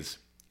takeaways.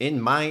 In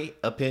my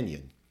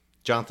opinion,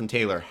 Jonathan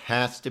Taylor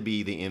has to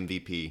be the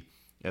MVP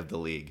of the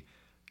league.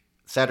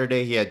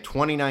 Saturday, he had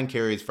 29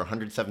 carries for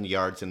 170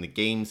 yards in the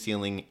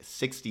game-sealing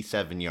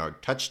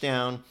 67-yard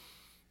touchdown.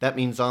 That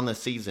means on the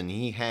season,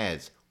 he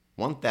has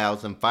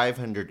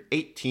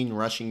 1,518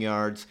 rushing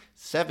yards,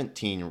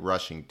 17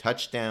 rushing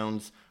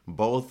touchdowns.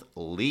 Both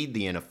lead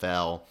the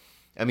NFL.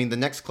 I mean, the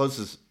next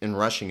closest in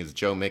rushing is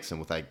Joe Mixon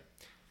with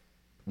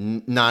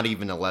not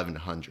even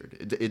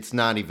 1,100. It's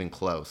not even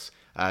close.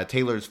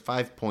 Taylor's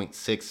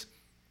 5.6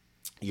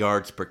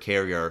 yards per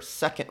carry are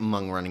second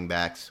among running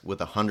backs with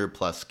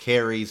 100-plus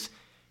carries.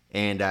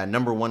 And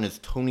number one is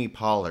Tony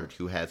Pollard,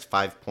 who has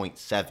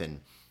 5.7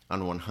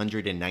 on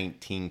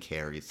 119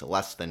 carries,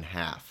 less than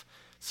half.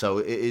 So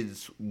it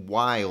is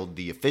wild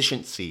the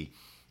efficiency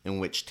in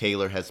which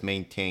Taylor has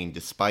maintained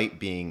despite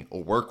being a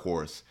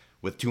workhorse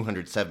with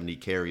 270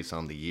 carries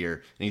on the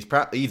year. And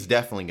he's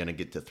definitely going to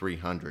get to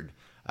 300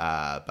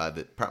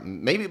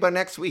 maybe by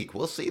next week.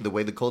 We'll see the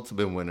way the Colts have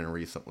been winning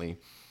recently.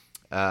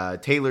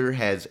 Taylor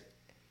has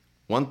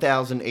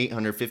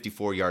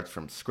 1,854 yards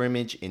from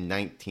scrimmage and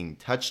 19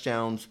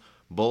 touchdowns.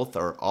 Both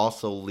are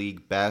also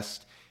league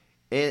best.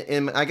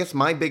 And I guess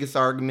my biggest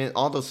argument,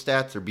 all those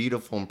stats are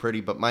beautiful and pretty,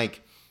 but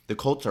Mike, the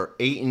Colts are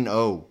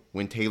 8-0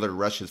 when Taylor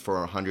rushes for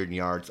 100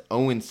 yards,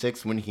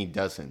 0-6 when he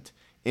doesn't.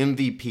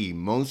 MVP,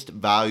 most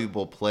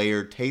valuable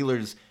player.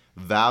 Taylor's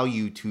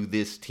value to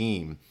this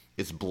team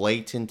is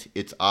blatant,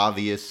 it's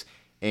obvious,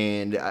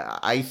 and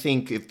I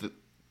think if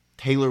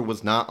Taylor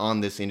was not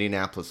on this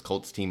Indianapolis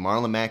Colts team,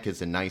 Marlon Mack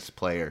is a nice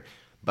player,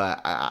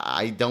 but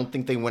I don't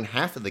think they win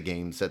half of the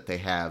games that they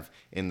have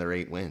in their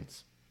 8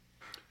 wins.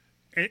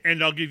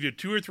 And I'll give you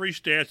 2 or 3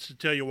 stats to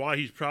tell you why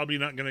he's probably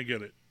not going to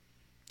get it.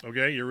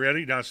 Okay, you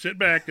ready? Now sit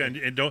back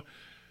and don't.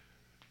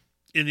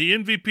 In the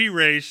MVP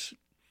race,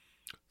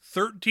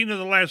 13 of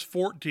the last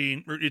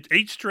 14, or it's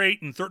 8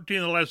 straight, and 13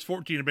 of the last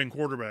 14 have been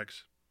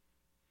quarterbacks.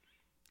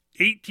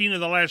 18 of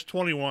the last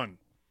 21.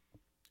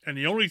 And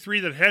the only 3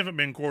 that haven't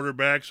been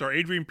quarterbacks are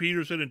Adrian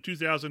Peterson in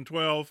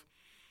 2012,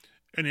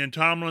 and then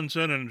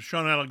Tomlinson and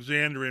Sean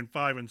Alexander in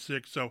 5 and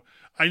 6. So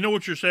I know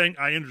what you're saying.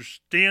 I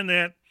understand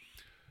that.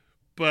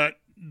 But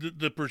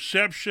the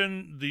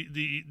perception,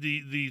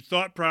 the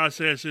thought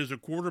process is a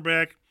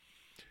quarterback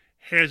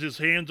has his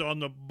hands on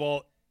the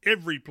ball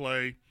every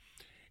play,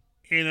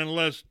 and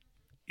unless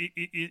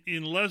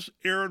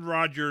Aaron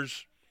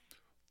Rodgers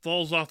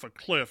falls off a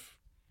cliff,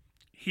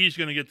 he's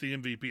going to get the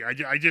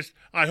MVP.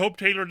 I hope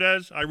Taylor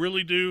does. I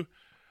really do.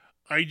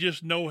 I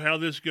just know how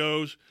this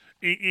goes,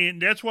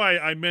 and that's why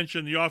I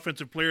mentioned the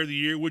Offensive Player of the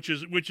Year, which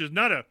is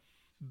not a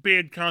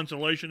bad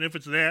consolation if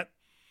it's that.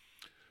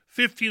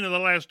 15 of the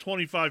last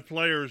 25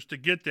 players to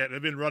get that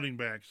have been running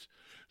backs,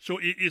 so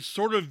it's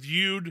sort of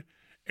viewed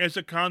as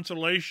a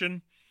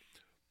consolation.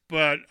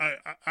 But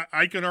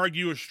I can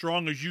argue as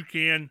strong as you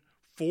can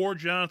for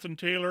Jonathan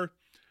Taylor.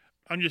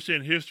 I'm just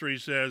saying history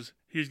says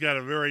he's got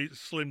a very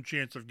slim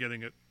chance of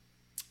getting it.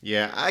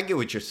 Yeah, I get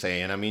what you're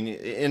saying. I mean,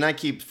 and I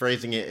keep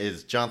phrasing it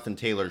as Jonathan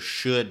Taylor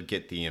should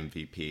get the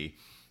MVP.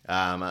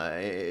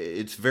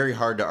 It's very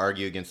hard to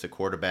argue against a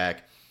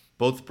quarterback.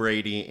 Both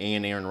Brady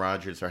and Aaron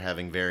Rodgers are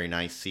having very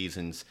nice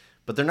seasons,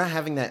 but they're not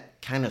having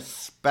that kind of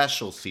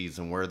special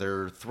season where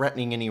they're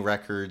threatening any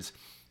records.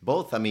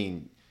 Both,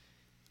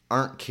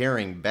 aren't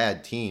carrying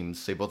bad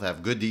teams. They both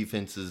have good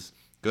defenses,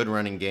 good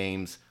running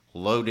games,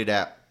 loaded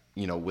at,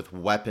 with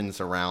weapons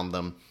around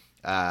them.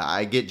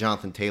 I get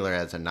Jonathan Taylor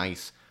has a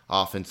nice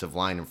offensive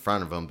line in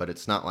front of him, but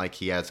it's not like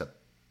he has a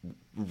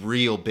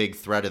real big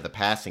threat of the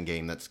passing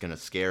game that's going to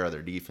scare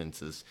other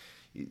defenses.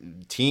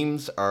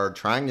 Teams are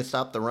trying to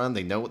stop the run.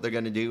 They know what they're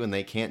going to do, and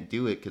they can't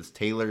do it because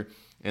Taylor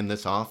and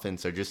this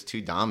offense are just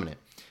too dominant.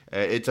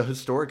 It's a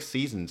historic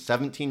season.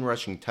 17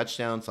 rushing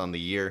touchdowns on the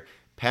year.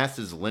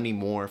 Passes Lenny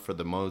Moore for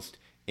the most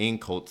in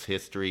Colts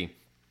history.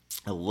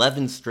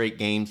 11 straight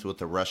games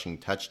with a rushing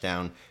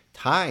touchdown.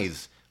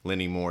 Ties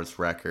Lenny Moore's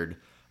record.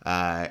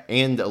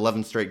 And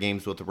 11 straight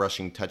games with a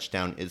rushing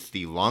touchdown is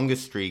the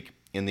longest streak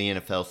in the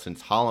NFL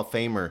since Hall of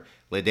Famer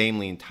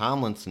LaDainian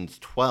Tomlinson's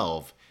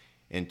 12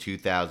 in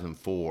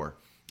 2004.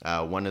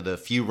 One of the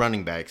few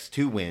running backs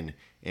to win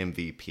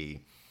MVP.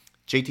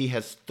 JT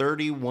has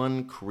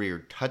 31 career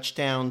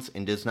touchdowns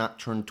and does not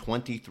turn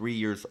 23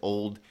 years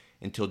old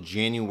until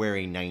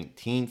January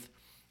 19th.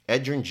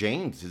 Edgerrin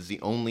James is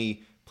the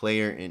only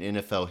player in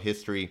NFL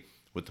history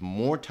with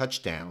more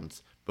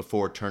touchdowns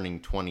before turning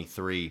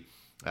 23.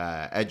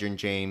 Edgerrin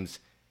James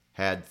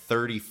had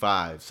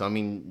 35. So,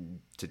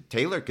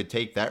 Taylor could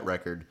take that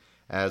record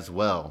as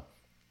well.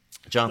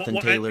 Jonathan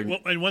Taylor.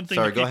 And one thing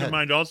to keep in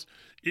mind also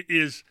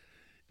is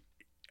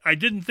I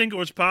didn't think it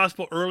was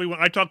possible early when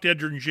I talked to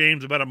Edgerrin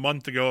James about a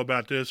month ago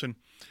about this, and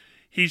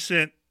he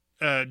sent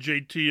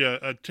JT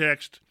a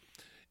text,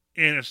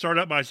 and it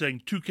started out by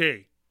saying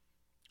 2K,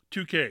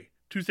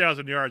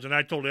 2,000 yards, and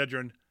I told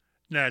Edgerrin,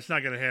 nah, it's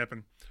not going to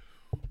happen.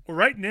 Well,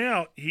 right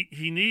now,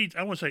 he needs,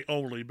 I won't say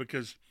only,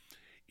 because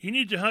he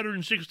needs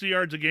 160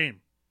 yards a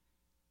game,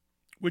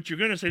 which you're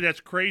going to say that's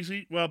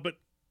crazy. Well, but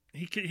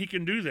he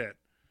can do that.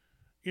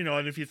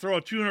 And if you throw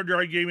a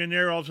 200-yard game in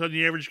there, all of a sudden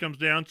the average comes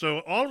down. So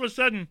all of a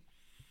sudden,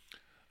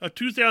 a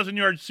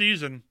 2,000-yard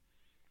season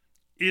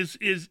is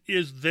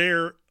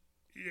there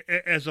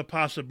as a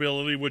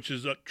possibility, which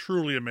is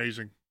truly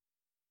amazing.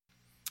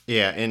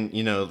 Yeah, and,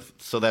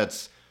 so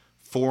that's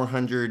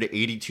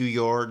 482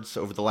 yards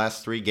over the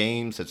last 3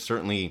 games. It's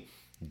certainly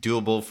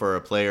doable for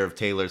a player of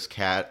Taylor's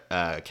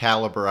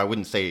caliber. I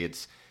wouldn't say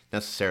it's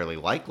necessarily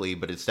likely,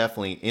 but it's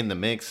definitely in the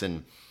mix.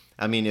 And,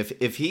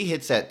 if he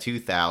hits that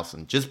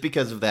 2,000, just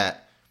because of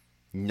that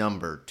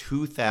number,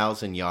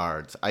 2,000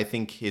 yards, I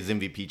think his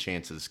MVP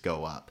chances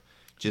go up.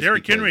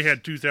 Derrick Henry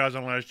had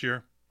 2,000 last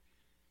year.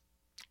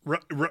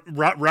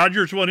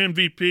 Rodgers won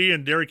MVP,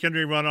 and Derrick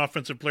Henry won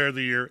Offensive Player of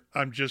the Year.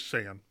 I'm just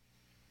saying.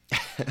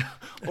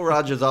 Well,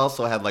 Rodgers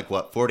also had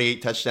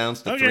 48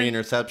 touchdowns to 3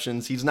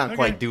 interceptions. He's not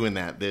quite doing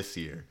that this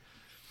year.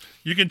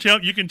 You can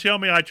tell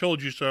me I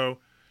told you so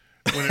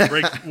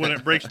when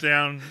it breaks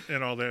down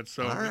and all that.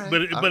 So, I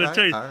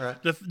tell you,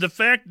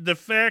 the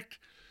fact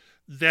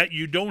that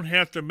you don't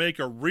have to make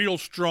a real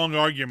strong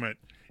argument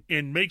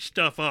and make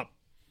stuff up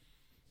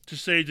to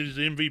say that he's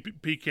an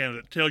MVP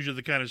candidate tells you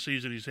the kind of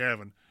season he's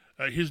having.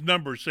 His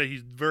numbers say he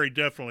very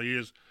definitely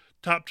is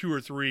top 2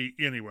 or 3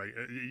 anyway.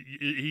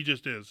 He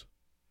just is.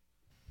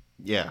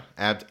 Yeah,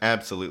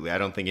 absolutely. I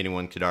don't think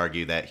anyone could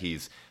argue that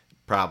he's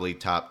probably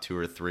top 2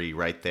 or 3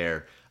 right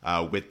there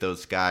with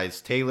those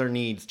guys. Taylor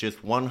needs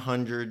just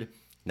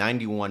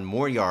 191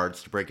 more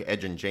yards to break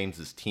Edgerrin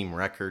James's team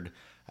record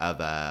of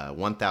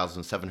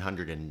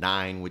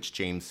 1,709, which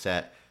James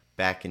set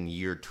back in the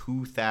year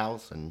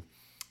 2000.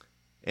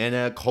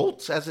 And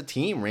Colts as a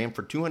team ran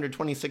for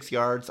 226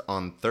 yards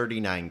on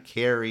 39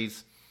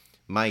 carries.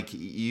 Mike,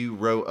 you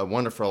wrote a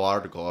wonderful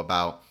article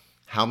about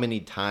how many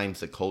times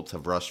the Colts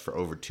have rushed for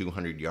over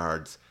 200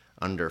 yards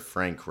under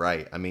Frank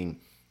Reich.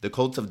 The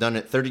Colts have done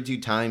it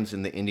 32 times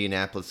in the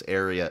Indianapolis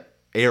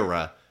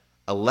era,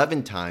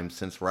 11 times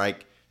since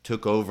Reich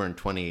took over in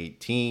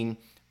 2018.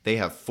 They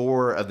have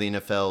 4 of the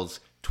NFL's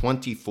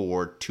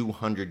 24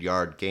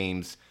 200-yard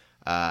games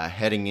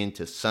heading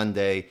into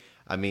Sunday.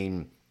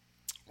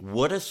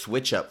 What a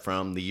switch up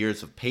from the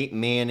years of Peyton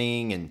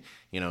Manning and,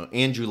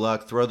 Andrew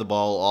Luck throw the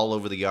ball all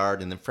over the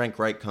yard, and then Frank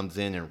Reich comes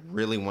in and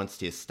really wants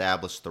to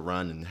establish the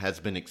run and has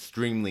been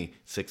extremely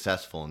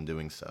successful in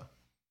doing so.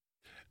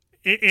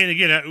 And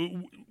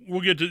again,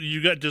 we'll get to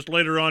you got just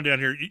later on down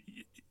here.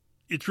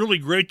 It's really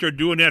great they're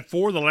doing that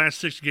for the last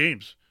 6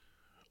 games,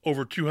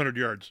 over 200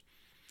 yards.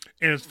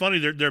 And it's funny,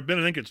 there have been,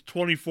 I think it's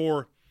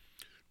 24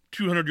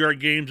 200-yard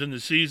games in the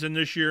season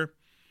this year.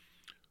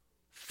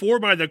 4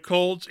 by the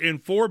Colts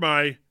and 4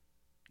 by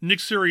Nick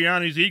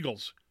Sirianni's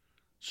Eagles.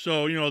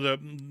 So,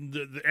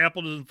 the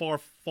apple doesn't fall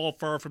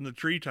far from the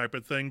tree type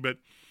of thing. But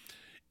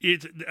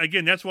it's,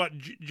 again, that's what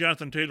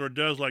Jonathan Taylor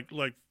does, like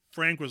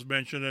Frank was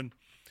mentioning.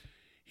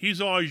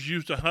 He's always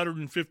used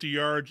 150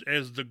 yards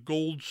as the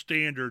gold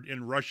standard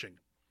in rushing.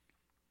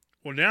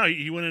 Well, now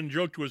he went in and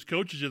joked to his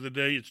coaches the other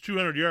day, it's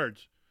 200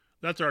 yards.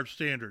 That's our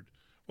standard.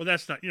 Well,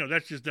 that's not,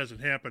 that just doesn't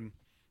happen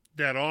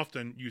that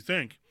often, you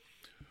think.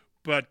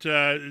 But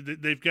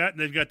they've got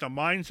the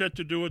mindset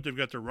to do it. They've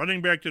got the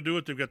running back to do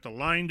it. They've got the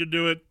line to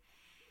do it.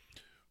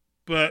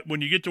 But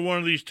when you get to one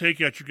of these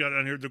takeouts you got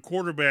on here, the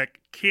quarterback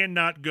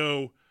cannot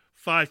go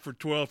 5 for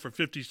 12 for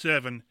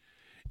 57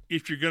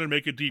 if you're going to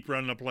make a deep run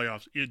in the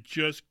playoffs. It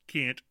just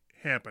can't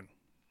happen.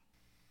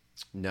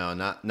 No,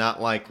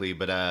 not likely.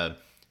 But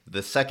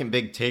the second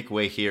big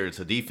takeaway here is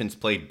the defense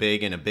played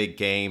big in a big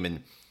game,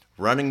 and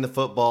running the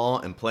football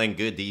and playing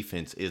good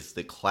defense is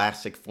the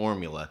classic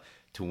formula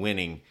to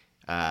winning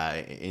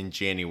in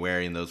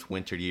January in those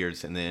winter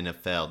years in the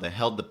NFL. They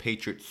held the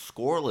Patriots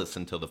scoreless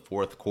until the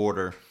fourth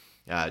quarter.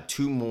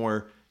 2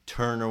 more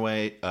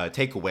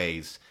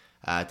takeaways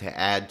to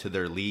add to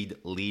their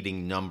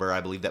leading number.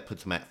 I believe that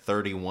puts them at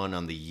 31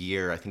 on the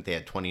year. I think they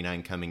had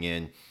 29 coming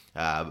in.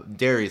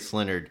 Darius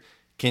Leonard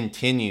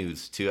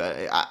continues to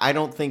I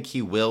don't think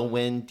he will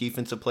win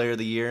Defensive Player of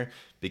the Year,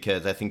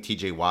 because I think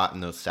TJ Watt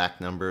and those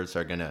sack numbers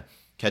are going to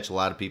catch a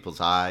lot of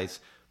people's eyes.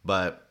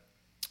 But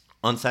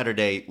on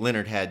Saturday,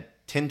 Leonard had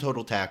 10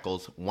 total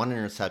tackles, 1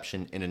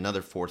 interception, and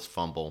another forced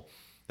fumble.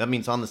 That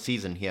means on the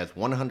season he has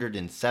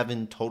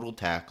 107 total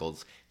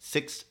tackles,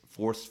 6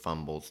 forced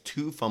fumbles,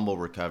 2 fumble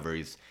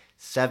recoveries,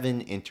 3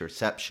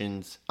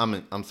 interceptions,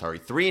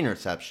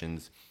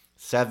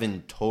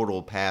 7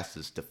 total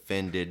passes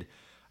defended.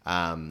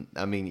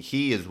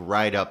 He is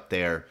right up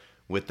there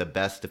with the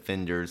best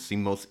defenders, the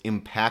most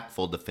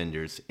impactful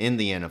defenders in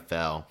the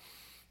NFL.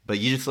 But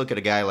you just look at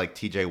a guy like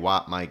TJ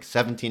Watt, Mike,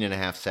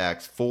 17.5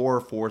 sacks,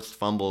 4 forced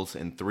fumbles,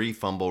 and 3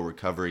 fumble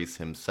recoveries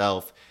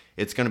himself.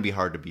 It's going to be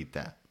hard to beat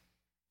that.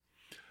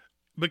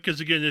 Because,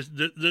 again,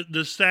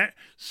 the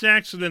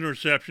sacks and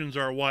interceptions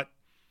are what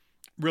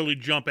really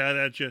jump out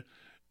at you.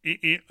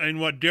 And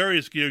what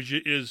Darius gives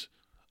you is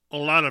a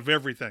lot of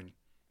everything.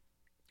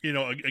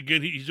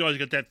 Again, he's always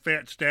got that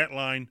fat stat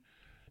line,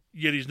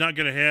 yet it's going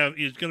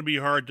to be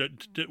hard to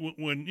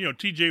when,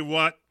 TJ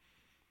Watt,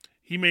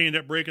 he may end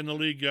up breaking the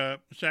league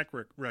sack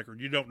record.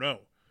 You don't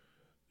know.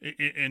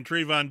 And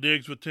Trayvon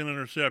Diggs with 10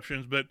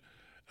 interceptions. But,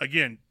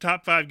 again,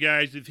 top 5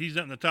 guys, if he's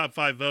not in the top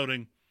 5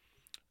 voting,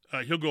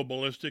 he'll go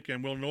ballistic,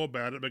 and we'll know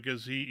about it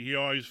because he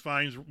always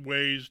finds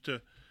ways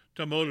to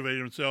motivate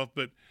himself.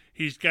 But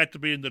he's got to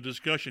be in the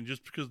discussion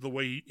just because of the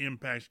way he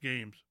impacts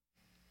games.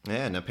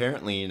 Yeah, and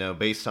apparently,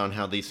 based on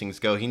how these things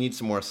go, he needs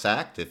some more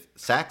sacks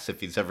if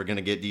he's ever going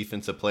to get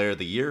Defensive Player of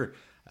the Year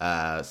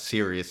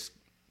serious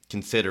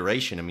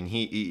consideration. I mean,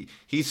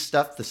 he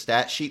stuffed the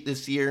stat sheet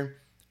this year,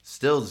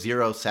 still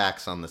 0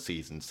 sacks on the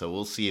season. So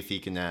we'll see if he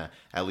can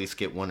at least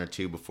get 1 or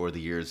 2 before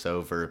the year is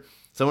over.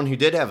 Someone who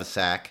did have a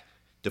sack,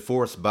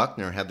 DeForest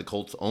Buckner, had the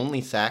Colts'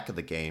 only sack of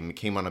the game. It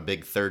came on a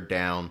big 3rd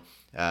down.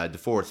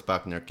 DeForest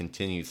Buckner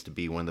continues to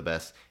be one of the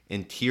best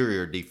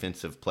interior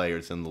defensive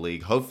players in the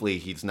league. Hopefully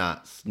he's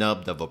not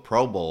snubbed of a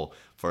Pro Bowl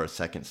for a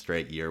 2nd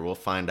straight year. We'll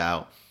find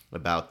out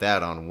about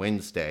that on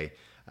Wednesday.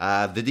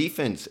 The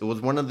defense, it was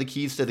one of the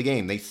keys to the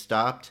game. They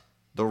stopped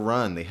the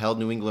run. They held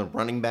New England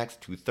running backs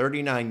to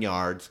 39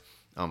 yards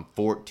on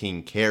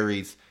 14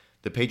 carries.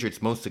 The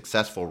Patriots' most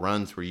successful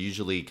runs were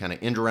usually kind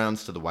of end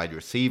arounds to the wide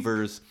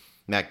receivers.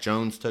 Mac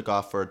Jones took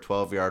off for a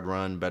 12-yard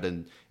run, but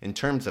in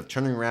terms of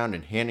turning around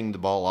and handing the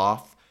ball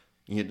off,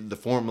 the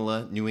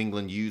formula New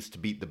England used to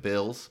beat the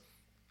Bills,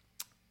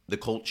 the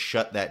Colts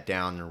shut that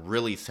down and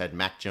really said,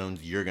 Mac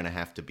Jones, you're going to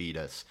have to beat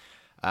us.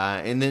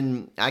 And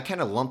then I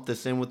kind of lumped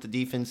this in with the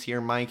defense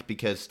here, Mike,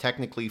 because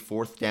technically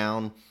 4th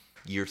down,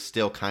 you're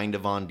still kind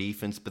of on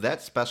defense, but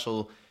that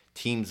special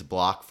teams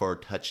block for a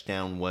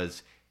touchdown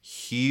was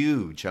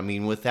huge. I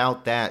mean,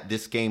 without that,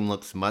 this game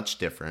looks much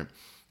different.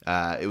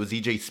 It was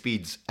E.J.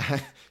 Speed's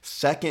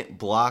 2nd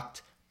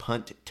blocked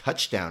punt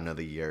touchdown of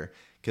the year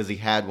because he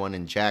had one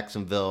in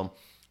Jacksonville.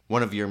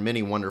 One of your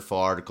many wonderful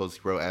articles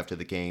he wrote after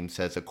the game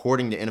says,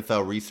 according to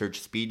NFL research,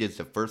 Speed is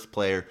the first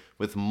player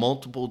with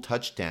multiple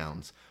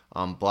touchdowns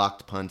on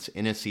blocked punts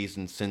in a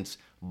season since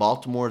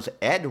Baltimore's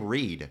Ed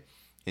Reed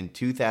in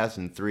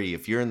 2003.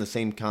 If you're in the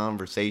same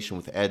conversation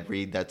with Ed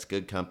Reed, that's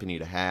good company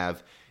to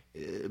have.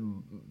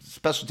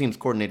 Special teams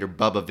coordinator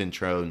Bubba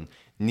Ventrone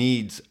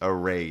needs a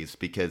raise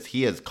because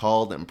he has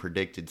called and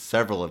predicted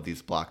several of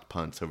these blocked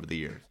punts over the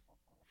years.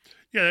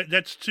 Yeah,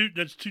 that's two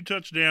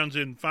touchdowns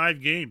in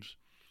 5 games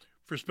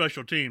for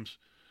special teams.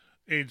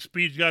 And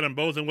Speed's got them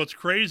both. And what's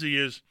crazy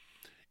is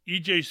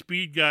E.J.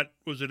 Speed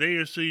was it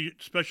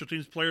AFC Special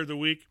Teams Player of the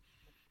Week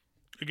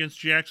against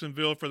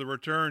Jacksonville for the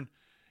return.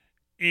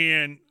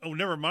 And,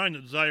 never mind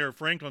that Zaire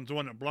Franklin's the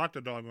one that blocked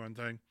the doggone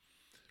thing.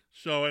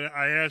 So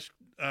I asked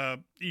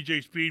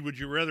E.J. Speed, would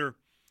you rather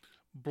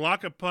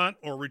block a punt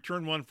or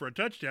return one for a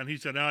touchdown? He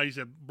said, he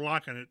said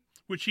blocking it,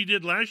 which he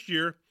did last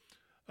year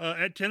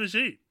at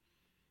Tennessee.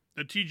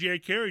 The T.J.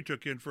 Carey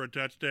took in for a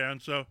touchdown.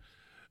 So,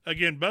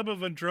 again, Bubba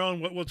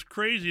Ventrone, what's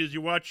crazy is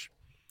you watch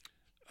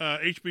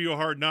HBO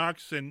Hard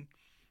Knocks, and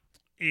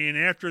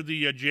after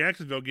the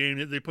Jacksonville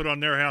game, they put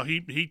on there how he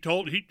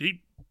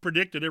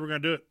predicted they were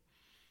going to do it.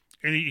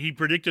 And he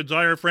predicted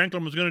Zaire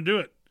Franklin was going to do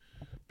it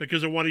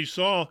because of what he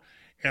saw.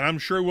 And I'm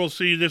sure we'll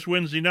see this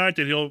Wednesday night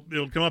that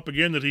it'll come up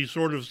again that he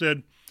sort of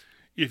said,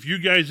 if you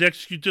guys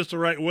execute this the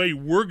right way,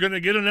 we're going to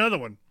get another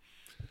one.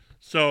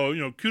 So,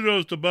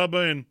 kudos to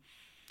Bubba, and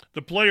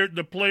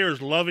the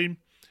players love him.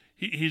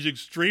 He's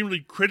extremely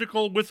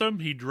critical with them.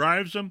 He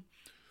drives them,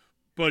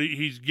 but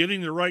he's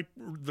getting the right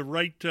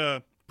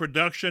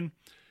production.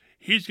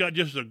 He's got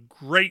just a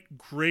great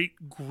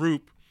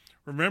group.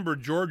 Remember,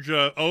 George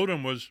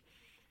Odom was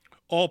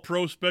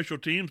All-Pro special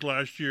teams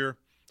last year.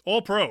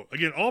 All-Pro.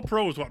 Again,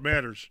 All-Pro is what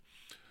matters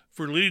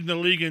for leading the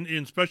league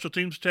in special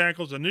teams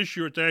tackles, and this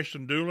year it's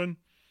Ashton Doolin.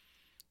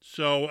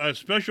 So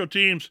special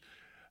teams,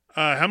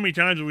 how many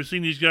times have we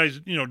seen these guys,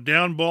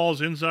 down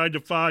balls inside the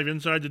 5,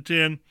 inside the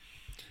 10,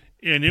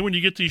 and then when you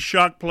get these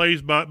shock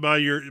plays by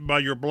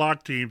your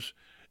block teams,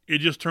 it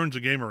just turns the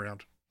game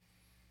around.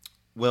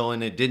 Well,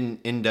 and it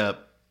didn't end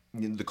up.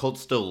 The Colts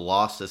still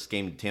lost this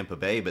game to Tampa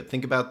Bay, but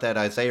think about that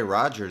Isaiah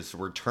Rodgers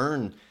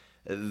return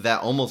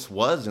that almost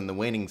was in the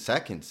waning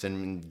seconds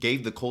and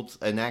gave the Colts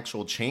an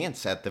actual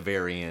chance at the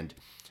very end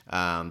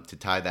to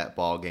tie that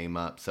ball game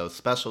up. So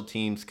special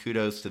teams,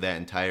 kudos to that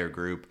entire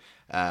group.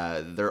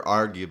 They're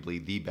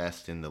arguably the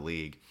best in the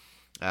league.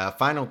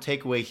 Final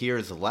takeaway here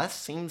is less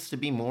seems to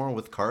be more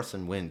with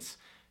Carson Wentz.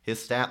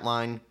 His stat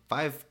line,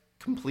 5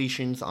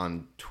 completions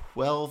on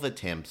 12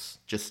 attempts,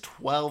 just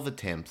 12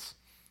 attempts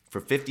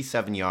for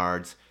 57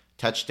 yards.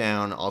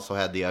 Touchdown, also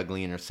had the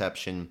ugly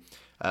interception.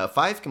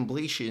 5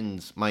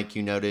 completions, Mike,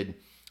 you noted,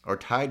 are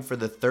tied for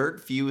the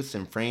third fewest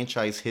in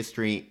franchise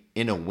history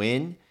in a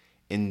win,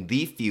 and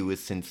the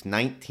fewest since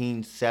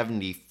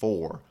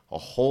 1974, a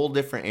whole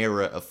different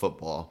era of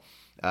football.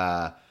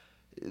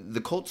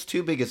 The Colts'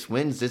 2 biggest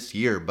wins this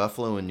year,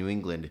 Buffalo and New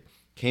England,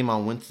 came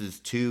on Wentz's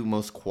 2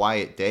 most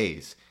quiet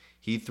days.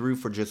 He threw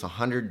for just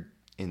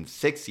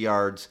 106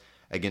 yards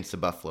against the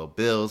Buffalo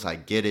Bills. I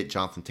get it.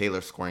 Jonathan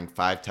Taylor scoring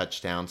 5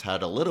 touchdowns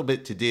had a little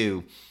bit to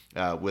do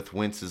with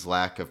Wentz's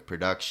lack of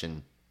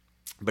production.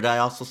 But I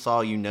also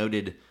saw you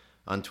noted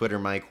on Twitter,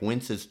 Mike,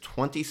 Wentz is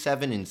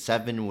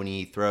 27-7 when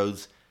he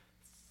throws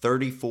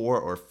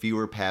 34 or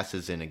fewer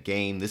passes in a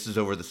game. This is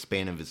over the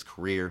span of his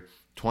career.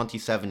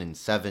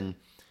 27-7.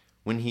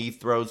 When he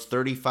throws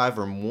 35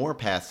 or more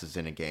passes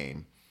in a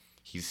game,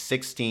 he's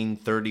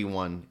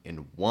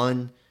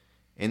 16-31-1.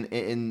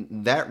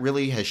 And that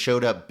really has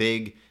showed up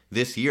big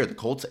this year. The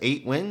Colts'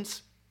 8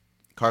 wins,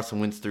 Carson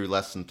Wentz threw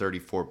less than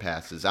 34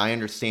 passes. I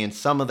understand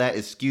some of that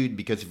is skewed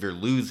because if you're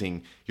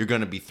losing, you're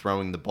going to be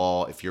throwing the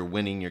ball. If you're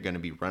winning, you're going to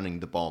be running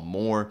the ball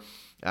more.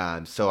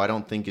 So I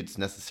don't think it's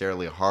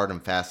necessarily a hard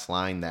and fast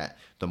line that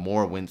the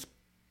more Wentz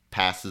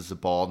passes the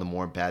ball, the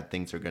more bad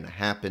things are going to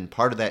happen.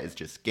 Part of that is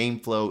just game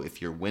flow.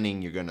 If you're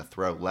winning, you're going to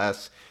throw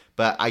less.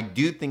 But I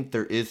do think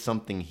there is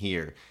something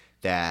here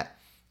that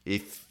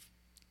if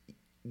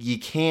you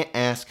can't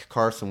ask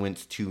Carson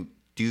Wentz to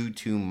do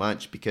too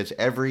much, because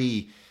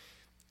every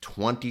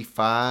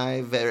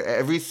 25,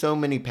 every so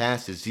many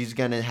passes, he's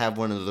going to have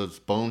one of those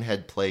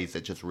bonehead plays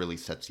that just really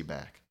sets you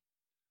back.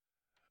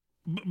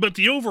 But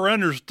the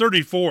over-under is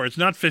 34. It's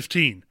not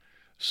 15.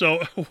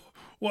 So,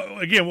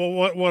 again,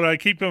 what I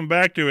keep coming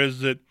back to is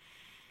that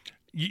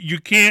you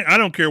can't. I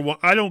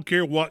don't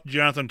care what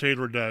Jonathan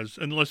Taylor does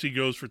unless he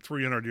goes for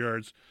 300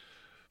 yards.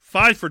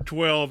 5 for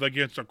 12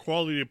 against a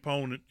quality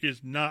opponent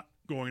is not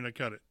going to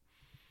cut it.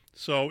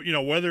 So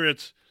whether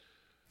it's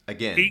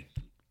again 8,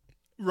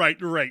 right.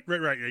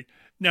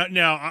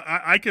 Now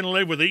I can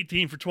live with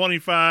 18 for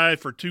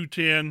 25 for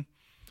 210.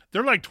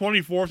 They're like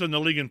 24th in the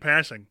league in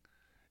passing,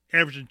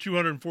 averaging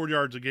 240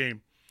 yards a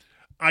game.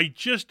 I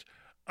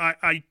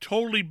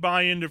totally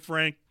buy into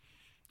Frank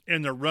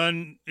and the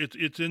run.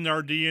 It's in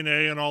our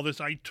DNA and all this.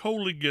 I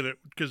totally get it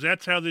because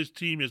that's how this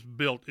team is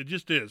built. It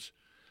just is.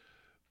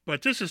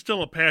 But this is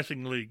still a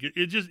passing league.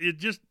 It just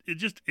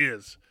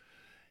is.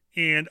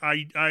 And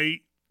I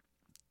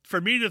for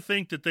me to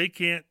think that they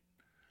can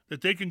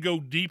go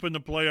deep in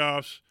the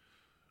playoffs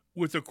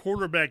with the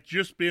quarterback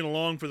just being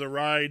along for the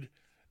ride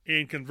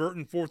and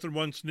converting 4th and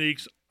 1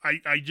 sneaks,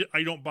 I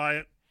don't buy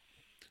it.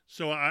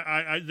 So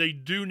they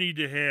do need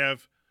to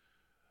have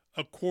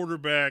a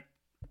quarterback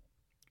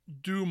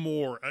do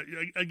more.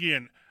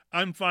 Again,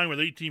 I'm fine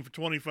with 18 for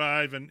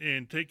 25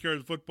 and take care of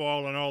the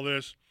football and all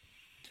this.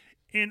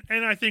 And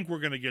I think we're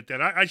going to get that.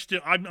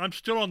 I'm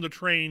still on the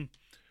train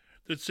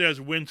that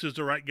says Wentz is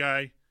the right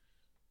guy.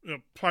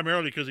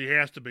 primarily because he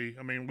has to be.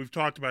 I mean, we've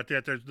talked about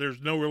that.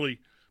 There's no really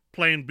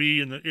plan B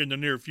in the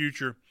near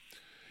future.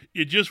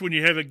 It just, when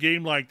you have a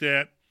game like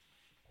that,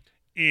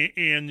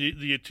 and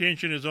the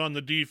attention is on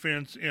the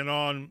defense and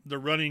on the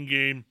running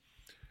game,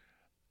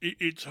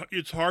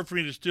 it's hard for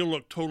me to still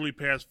look totally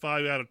past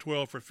 5 out of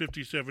 12 for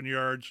 57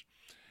 yards.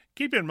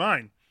 Keep in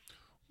mind,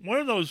 one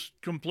of those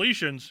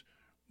completions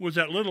was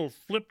that little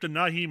flip to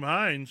Nyheim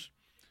Hines,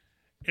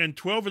 and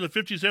 12 of the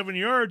 57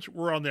 yards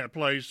were on that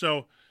play.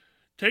 So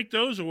take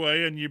those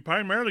away, and you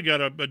primarily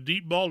got a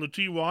deep ball to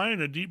T.Y.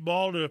 and a deep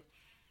ball to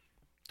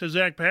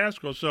Zach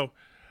Pascal. So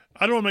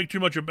I don't want to make too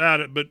much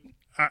about it, but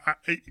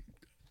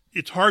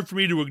it's hard for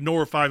me to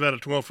ignore 5 out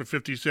of 12 for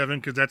 57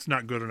 because that's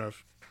not good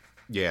enough.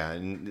 Yeah,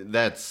 and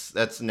that's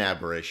an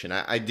aberration.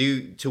 I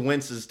do, to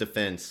Wentz's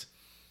defense,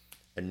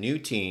 a new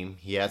team.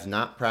 He has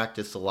not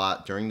practiced a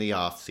lot during the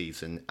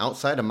offseason.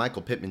 Outside of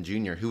Michael Pittman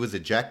Jr., who was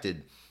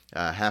ejected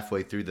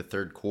halfway through the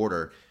third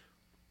quarter,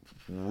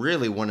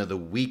 really one of the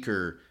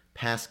weaker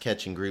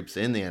pass-catching groups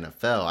in the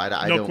NFL.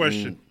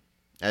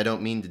 I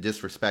don't mean to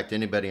disrespect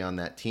anybody on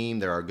that team.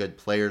 There are good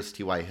players.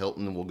 T.Y.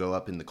 Hilton will go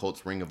up in the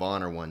Colts Ring of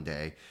Honor one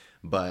day.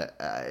 But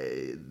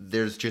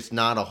there's just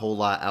not a whole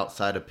lot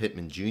outside of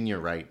Pittman Jr.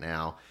 right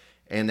now.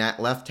 And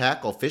that left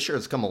tackle, Fisher,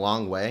 has come a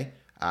long way.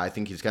 I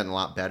think he's gotten a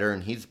lot better,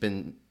 and he's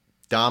been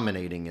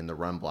dominating in the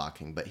run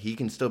blocking. But he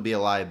can still be a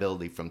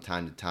liability from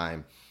time to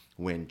time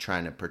when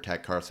trying to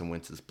protect Carson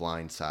Wentz's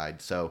blind side.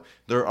 So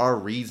there are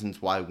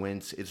reasons why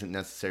Wentz isn't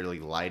necessarily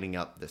lighting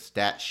up the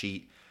stat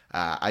sheet.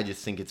 I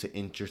just think it's an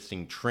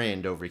interesting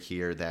trend over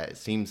here that it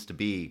seems to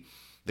be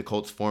the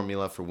Colts'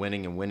 formula for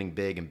winning and winning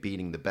big and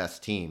beating the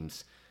best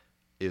teams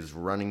is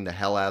running the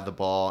hell out of the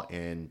ball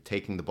and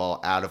taking the ball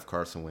out of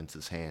Carson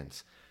Wentz's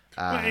hands.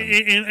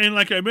 And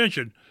like I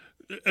mentioned,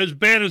 as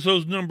bad as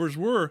those numbers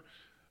were,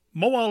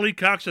 Mo Ali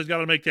Cox has got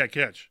to make that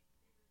catch.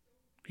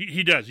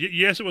 He does.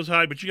 Yes, it was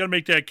high, but you got to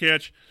make that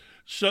catch.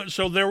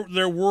 So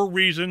there were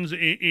reasons,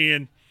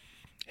 and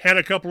had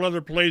a couple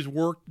other plays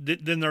worked,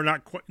 then they're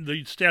not quite,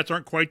 the stats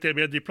aren't quite that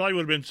bad. They probably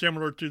would have been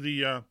similar to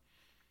the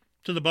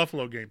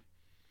Buffalo game,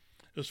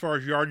 as far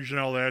as yardage and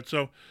all that.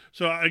 So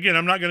again,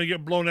 I'm not going to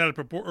get blown out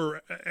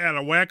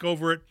of whack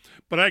over it,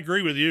 but I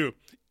agree with you.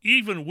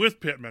 Even with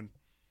Pittman,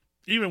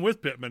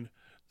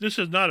 this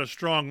is not a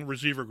strong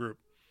receiver group.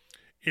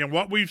 And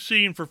what we've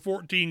seen for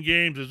 14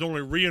 games has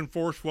only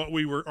reinforced what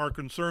our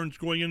concerns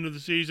going into the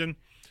season.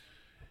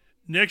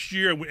 Next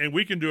year, and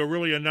we can do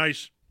a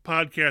nice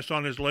podcast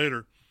on this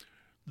later,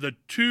 the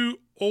two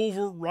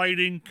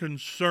overriding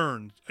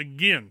concerns,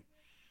 again,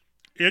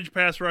 edge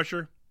pass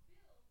rusher,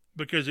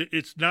 because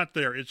it's not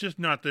there. It's just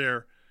not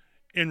there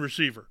in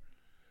receiver.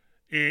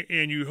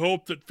 And you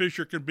hope that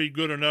Fisher can be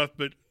good enough,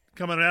 but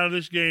coming out of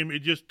this game, it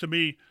just, to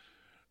me,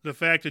 the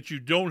fact that you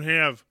don't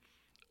have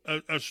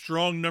a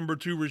strong number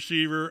 2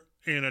 receiver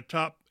and a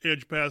top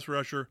edge pass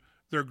rusher,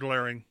 they're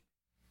glaring.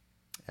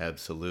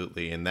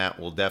 Absolutely, and that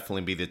will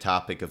definitely be the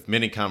topic of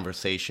many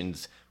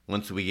conversations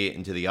once we get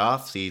into the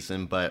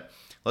offseason. But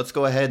let's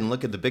go ahead and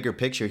look at the bigger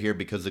picture here,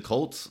 because the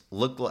Colts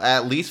look,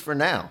 at least for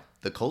now,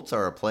 the Colts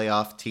are a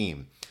playoff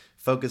team.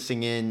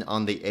 Focusing in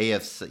on the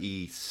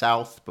AFC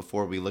South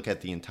before we look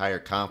at the entire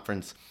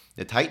conference,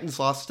 the Titans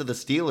lost to the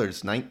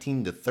Steelers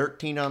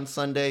 19-13 on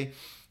Sunday.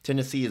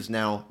 Tennessee is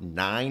now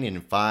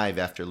 9-5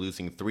 after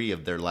losing 3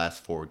 of their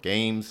last 4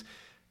 games.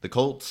 The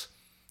Colts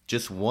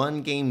just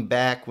 1 game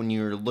back when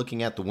you're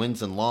looking at the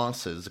wins and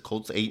losses. The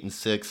Colts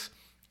 8-6.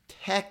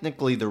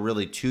 Technically, they're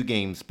really 2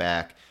 games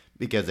back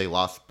because they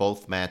lost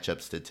both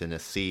matchups to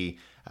Tennessee.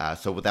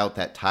 So without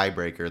that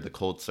tiebreaker, the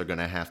Colts are going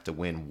to have to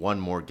win 1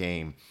 more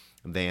game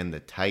than the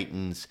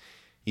Titans.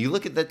 You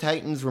look at the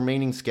Titans'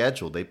 remaining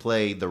schedule. They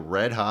play the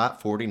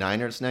red-hot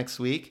 49ers next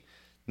week.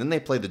 Then they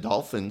play the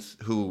Dolphins,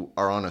 who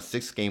are on a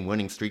 6-game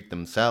winning streak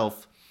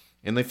themselves.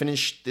 And they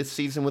finish this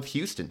season with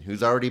Houston,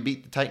 who's already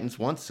beat the Titans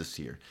once this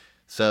year.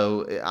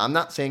 So I'm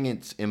not saying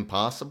it's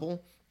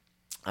impossible,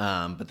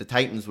 but the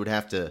Titans would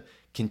have to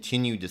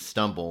continue to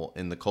stumble,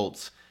 and the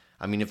Colts,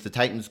 I mean, if the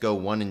Titans go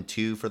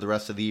 1-2 for the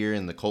rest of the year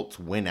and the Colts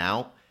win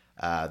out,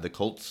 the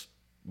Colts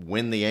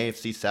win the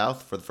AFC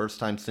South for the first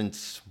time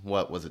since,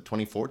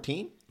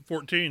 2014?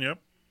 14, yep.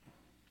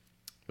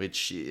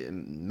 Which,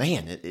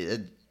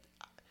 man,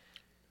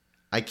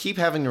 I keep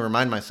having to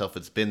remind myself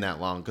it's been that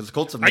long, because the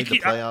Colts have made the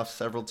playoffs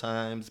several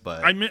times.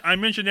 But I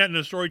mentioned that in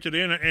the story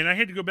today, and I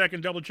had to go back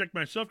and double-check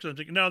myself, because I'm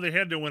thinking, no, they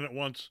had to win it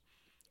once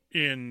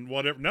in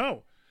whatever.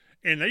 No.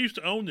 And they used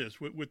to own this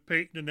with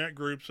Peyton and that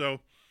group. So,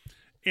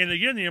 and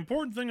again, the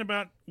important thing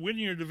about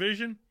winning your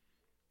division,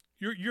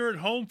 you're at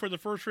home for the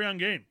first-round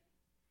game.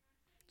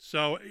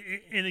 So,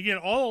 and again,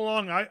 all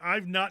along,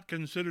 I've not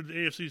considered the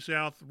AFC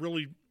South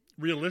really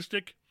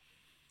realistic.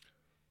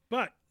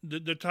 But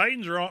the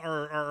Titans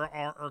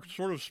are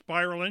sort of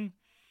spiraling.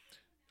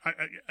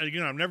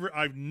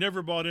 I've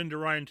never bought into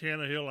Ryan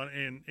Tannehill,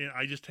 and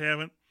I just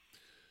haven't.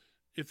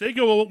 If they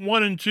go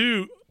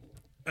 1-2,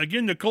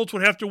 again, the Colts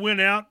would have to win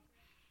out,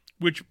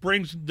 which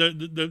brings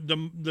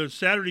the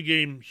Saturday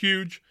game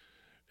huge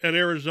at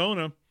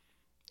Arizona.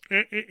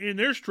 and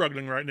they're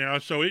struggling right now.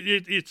 So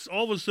it's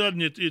all of a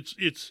sudden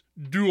it's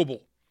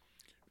doable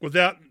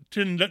without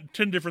 10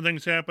 different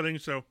things happening.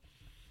 So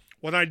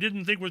what I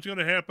didn't think was going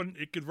to happen,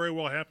 it could very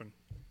well happen.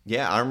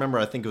 Yeah, I remember,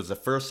 I think it was the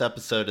first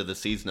episode of the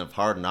season of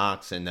Hard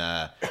Knocks, and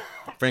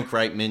Frank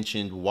Wright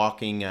mentioned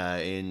walking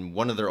in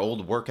one of their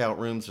old workout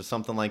rooms or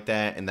something like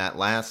that, and that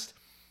last,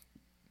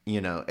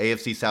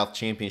 AFC South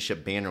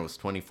Championship banner was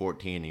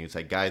 2014, and he was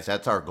like, guys,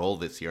 that's our goal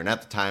this year. And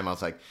at the time, I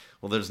was like,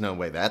 well, there's no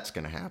way that's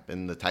going to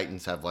happen. The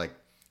Titans have like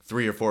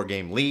 3 or 4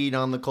 game lead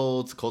on the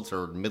Colts. The Colts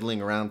are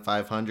middling around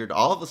 500.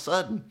 All of a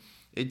sudden,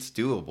 it's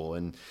doable.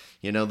 And,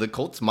 the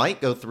Colts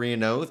might go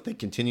 3-0 if they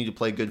continue to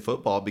play good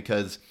football,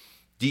 because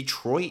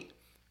Detroit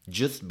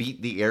just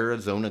beat the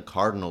Arizona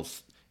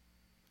Cardinals.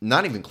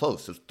 Not even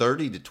close. It was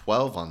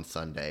 30-12 on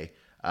Sunday.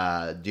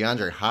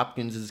 DeAndre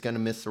Hopkins is going to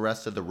miss the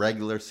rest of the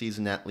regular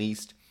season at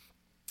least.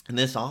 And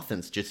this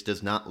offense just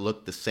does not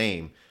look the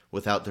same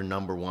without their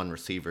number one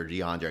receiver,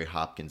 DeAndre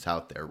Hopkins,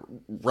 out there.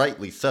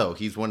 Rightly so.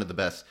 He's one of the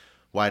best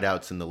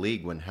wideouts in the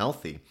league when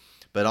healthy.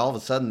 But all of a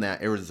sudden,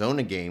 that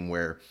Arizona game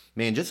where,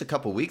 man, just a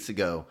couple weeks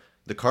ago,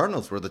 the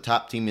Cardinals were the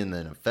top team in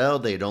the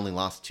NFL. They had only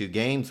lost 2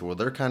 games. Well,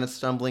 they're kind of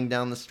stumbling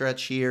down the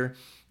stretch here.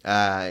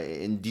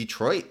 In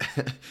Detroit,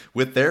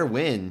 with their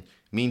win,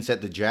 means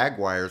that the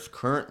Jaguars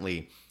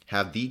currently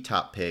have the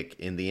top pick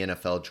in the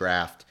NFL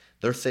draft.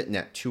 They're sitting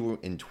at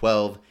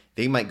 2-12.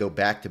 They might go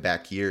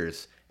back-to-back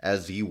years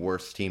as the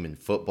worst team in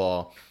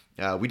football.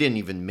 We didn't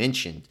even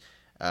mention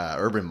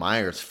Urban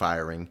Meyer's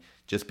firing,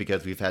 just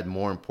because we've had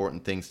more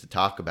important things to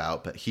talk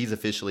about. But he's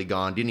officially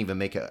gone. Didn't even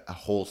make a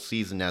whole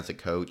season as a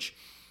coach.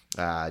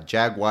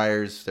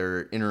 Jaguars,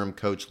 their interim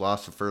coach,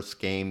 lost the first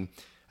game.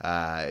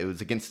 It was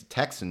against the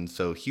Texans,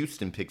 so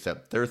Houston picks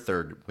up their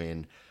 3rd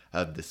win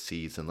of the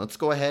season. Let's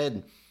go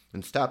ahead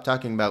and stop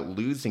talking about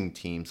losing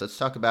teams. Let's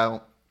talk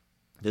about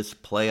this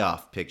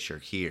playoff picture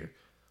here.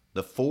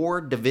 The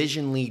 4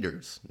 division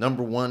leaders.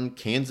 Number 1,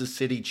 Kansas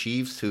City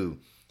Chiefs, who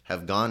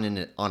have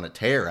gone on a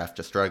tear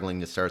after struggling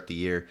to start the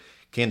year.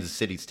 Kansas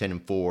City's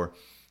 10-4.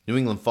 New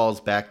England falls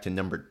back to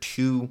number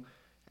 2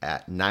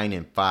 at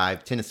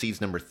 9-5.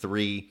 Tennessee's number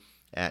 3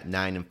 at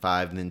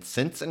 9-5. And then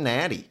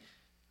Cincinnati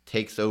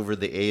takes over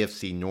the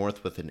AFC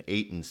North with an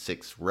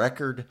 8-6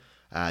 record.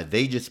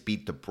 They just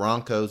beat the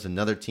Broncos,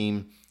 another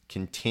team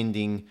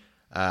contending.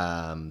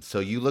 So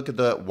you look at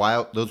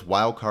those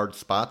wild card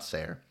spots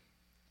there.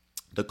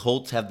 The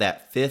Colts have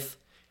that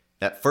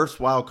first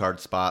wild card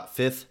spot,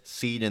 5th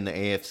seed in the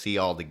AFC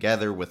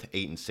altogether with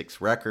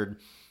 8-6 record.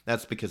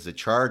 That's because the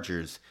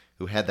Chargers,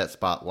 who had that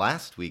spot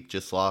last week,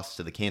 just lost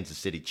to the Kansas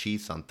City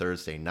Chiefs on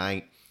Thursday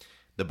night.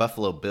 The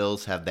Buffalo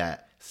Bills have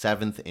that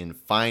 7th and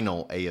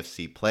final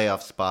AFC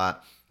playoff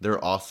spot.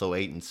 They're also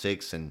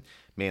 8-6, and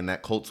man,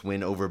 that Colts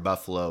win over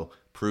Buffalo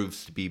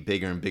proves to be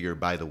bigger and bigger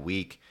by the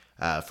week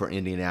for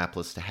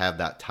Indianapolis to have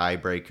that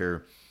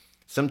tiebreaker.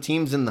 Some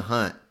teams in the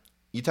hunt.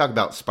 You talk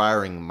about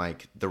spiraling,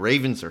 Mike. The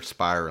Ravens are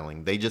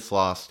spiraling. They just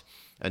lost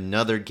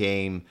another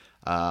game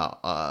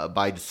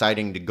by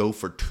deciding to go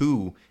for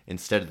 2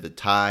 instead of the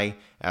tie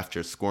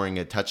after scoring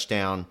a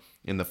touchdown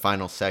in the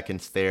final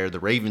seconds there. The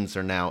Ravens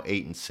are now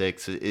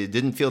 8-6. It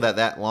didn't feel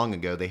that long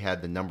ago they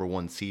had the number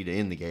 1 seed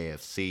in the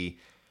AFC.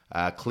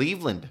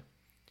 Cleveland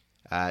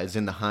is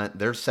in the hunt.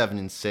 They're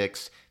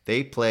 7-6.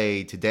 They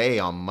play today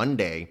on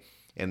Monday,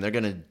 and they're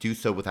going to do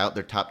so without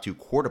their top 2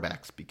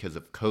 quarterbacks because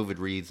of COVID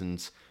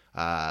reasons.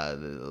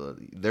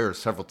 There are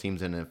several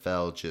teams in the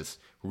NFL just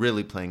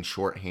really playing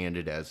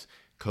shorthanded as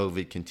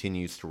COVID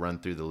continues to run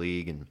through the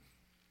league, and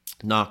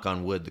knock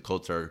on wood, the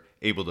Colts are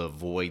able to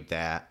avoid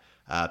that.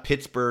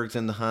 Pittsburgh's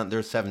in the hunt.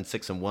 They're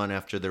 7-6-1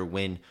 after their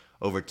win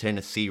over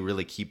Tennessee.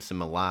 Really keeps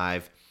them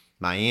alive.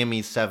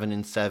 Miami's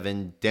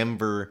 7-7.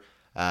 Denver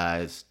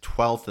is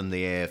 12th in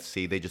the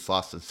AFC. They just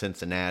lost to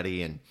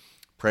Cincinnati, and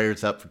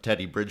prayers up for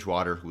Teddy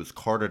Bridgewater, who was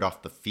carted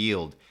off the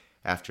field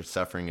after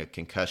suffering a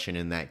concussion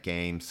in that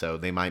game. So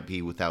they might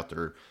be without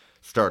their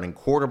starting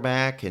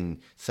quarterback,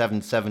 and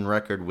 7-7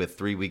 record with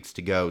 3 weeks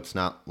to go. It's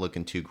not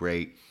looking too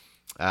great.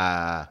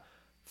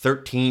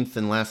 13th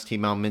and last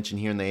team I'll mention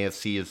here in the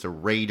AFC is the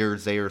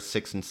Raiders. They are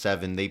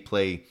 6-7. They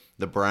play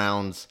the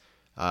Browns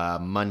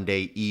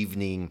Monday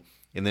evening,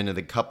 and then in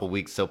a couple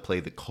weeks they'll play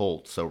the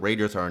Colts. So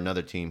Raiders are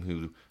another team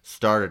who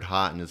started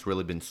hot and has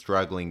really been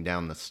struggling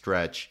down the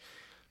stretch.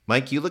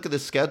 Mike, you look at the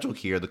schedule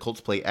here. The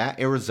Colts play at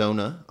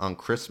Arizona on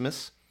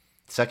Christmas,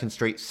 2nd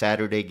straight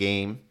Saturday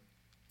game.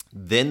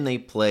 Then they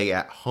play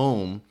at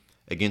home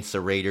against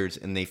the Raiders,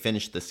 and they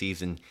finish the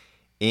season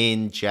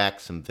in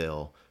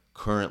Jacksonville,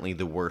 currently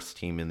the worst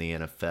team in the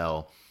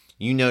NFL.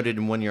 You noted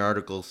in one of your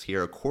articles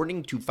here,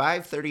 according to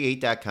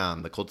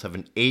 538.com, the Colts have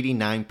an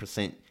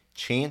 89%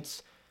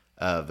 chance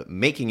of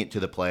making it to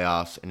the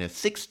playoffs and a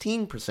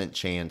 16%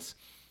 chance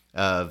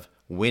of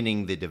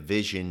winning the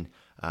division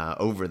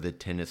over the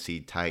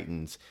Tennessee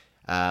Titans.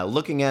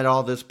 Looking at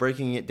all this,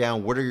 breaking it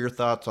down, what are your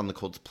thoughts on the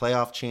Colts'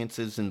 playoff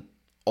chances and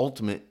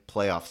ultimate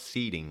playoff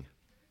seeding?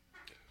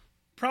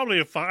 Probably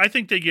a 5. I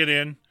think they get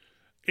in,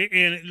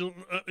 and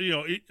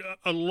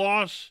a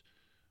loss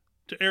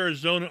to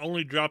Arizona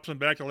only drops them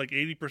back to like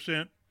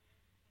 80%.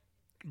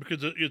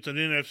 because it's an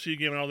NFC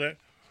game and all that.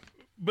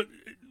 But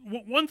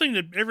one thing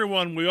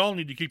that we all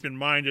need to keep in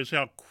mind is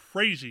how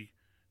crazy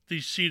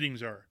these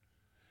seedings are.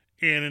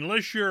 And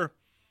unless you're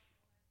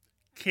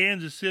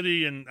Kansas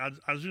City and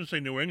I was going to say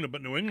New England,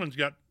 but New England's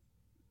got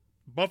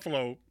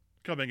Buffalo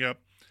coming up.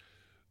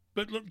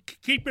 But look,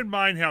 keep in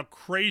mind how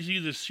crazy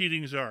the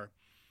seedings are.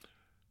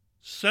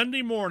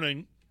 Sunday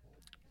morning,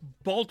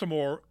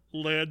 Baltimore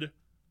led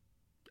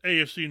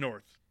AFC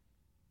North.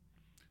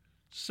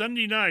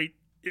 Sunday night,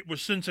 it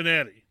was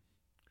Cincinnati.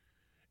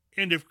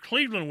 And if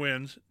Cleveland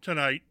wins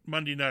tonight,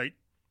 Monday night,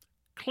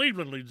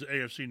 Cleveland leads the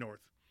AFC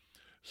North.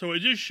 So it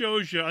just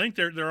shows you, I think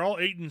they're all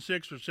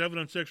 8-6 or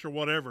 7-6 or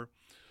whatever.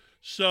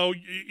 So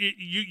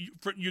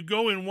you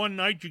go in one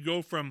night, you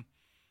go from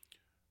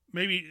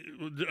maybe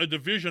a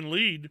division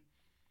lead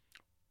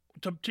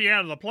to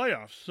out of the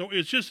playoffs. So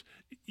it's just,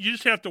 you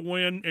just have to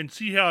win and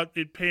see how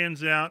it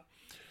pans out.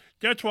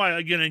 That's why,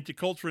 again, I think the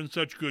Colts are in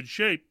such good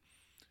shape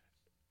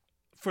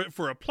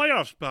for a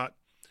playoff spot,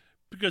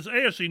 because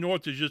AFC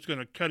North is just going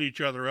to cut each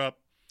other up.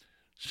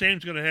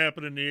 Same's going to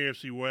happen in the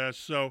AFC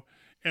West. So,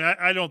 and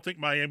I don't think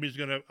Miami's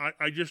going to,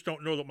 I just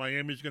don't know that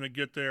Miami's going to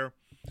get there.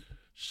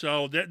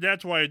 So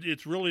that's why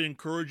it's really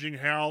encouraging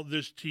how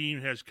this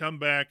team has come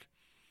back.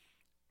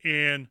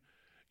 And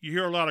you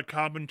hear a lot of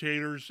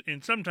commentators,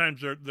 and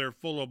sometimes they're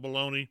full of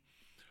baloney.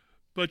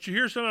 But you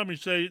hear some of them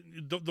say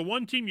the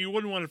one team you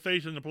wouldn't want to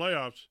face in the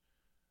playoffs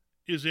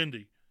is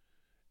Indy.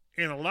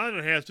 And a lot of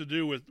it has to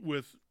do with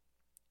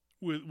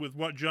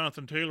what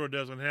Jonathan Taylor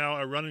does and how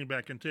a running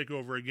back can take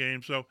over a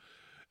game. So,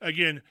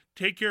 again,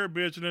 take care of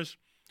business.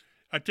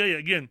 I tell you,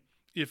 again,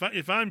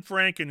 if I'm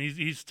Frank and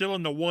he's still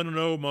in the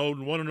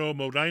 1-0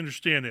 mode, I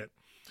understand it.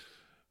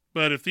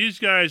 But if these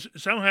guys,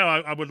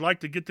 somehow I would like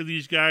to get to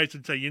these guys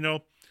and say,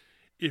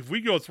 if we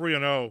go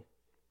 3-0,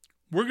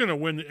 we're going to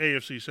win the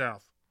AFC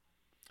South.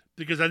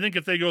 Because I think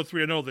if they go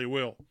 3-0, they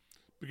will.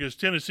 Because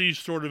Tennessee's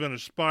sort of in a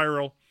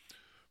spiral.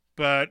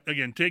 But,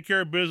 again, take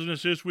care of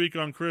business this week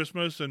on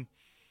Christmas and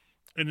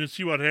then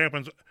see what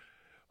happens.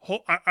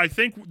 I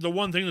think the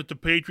one thing that the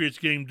Patriots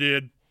game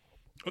did,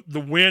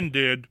 the win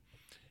did,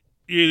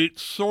 it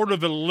sort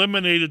of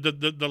eliminated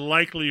the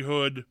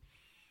likelihood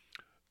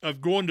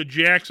of going to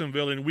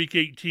Jacksonville in Week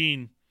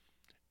 18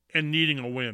 and needing a win.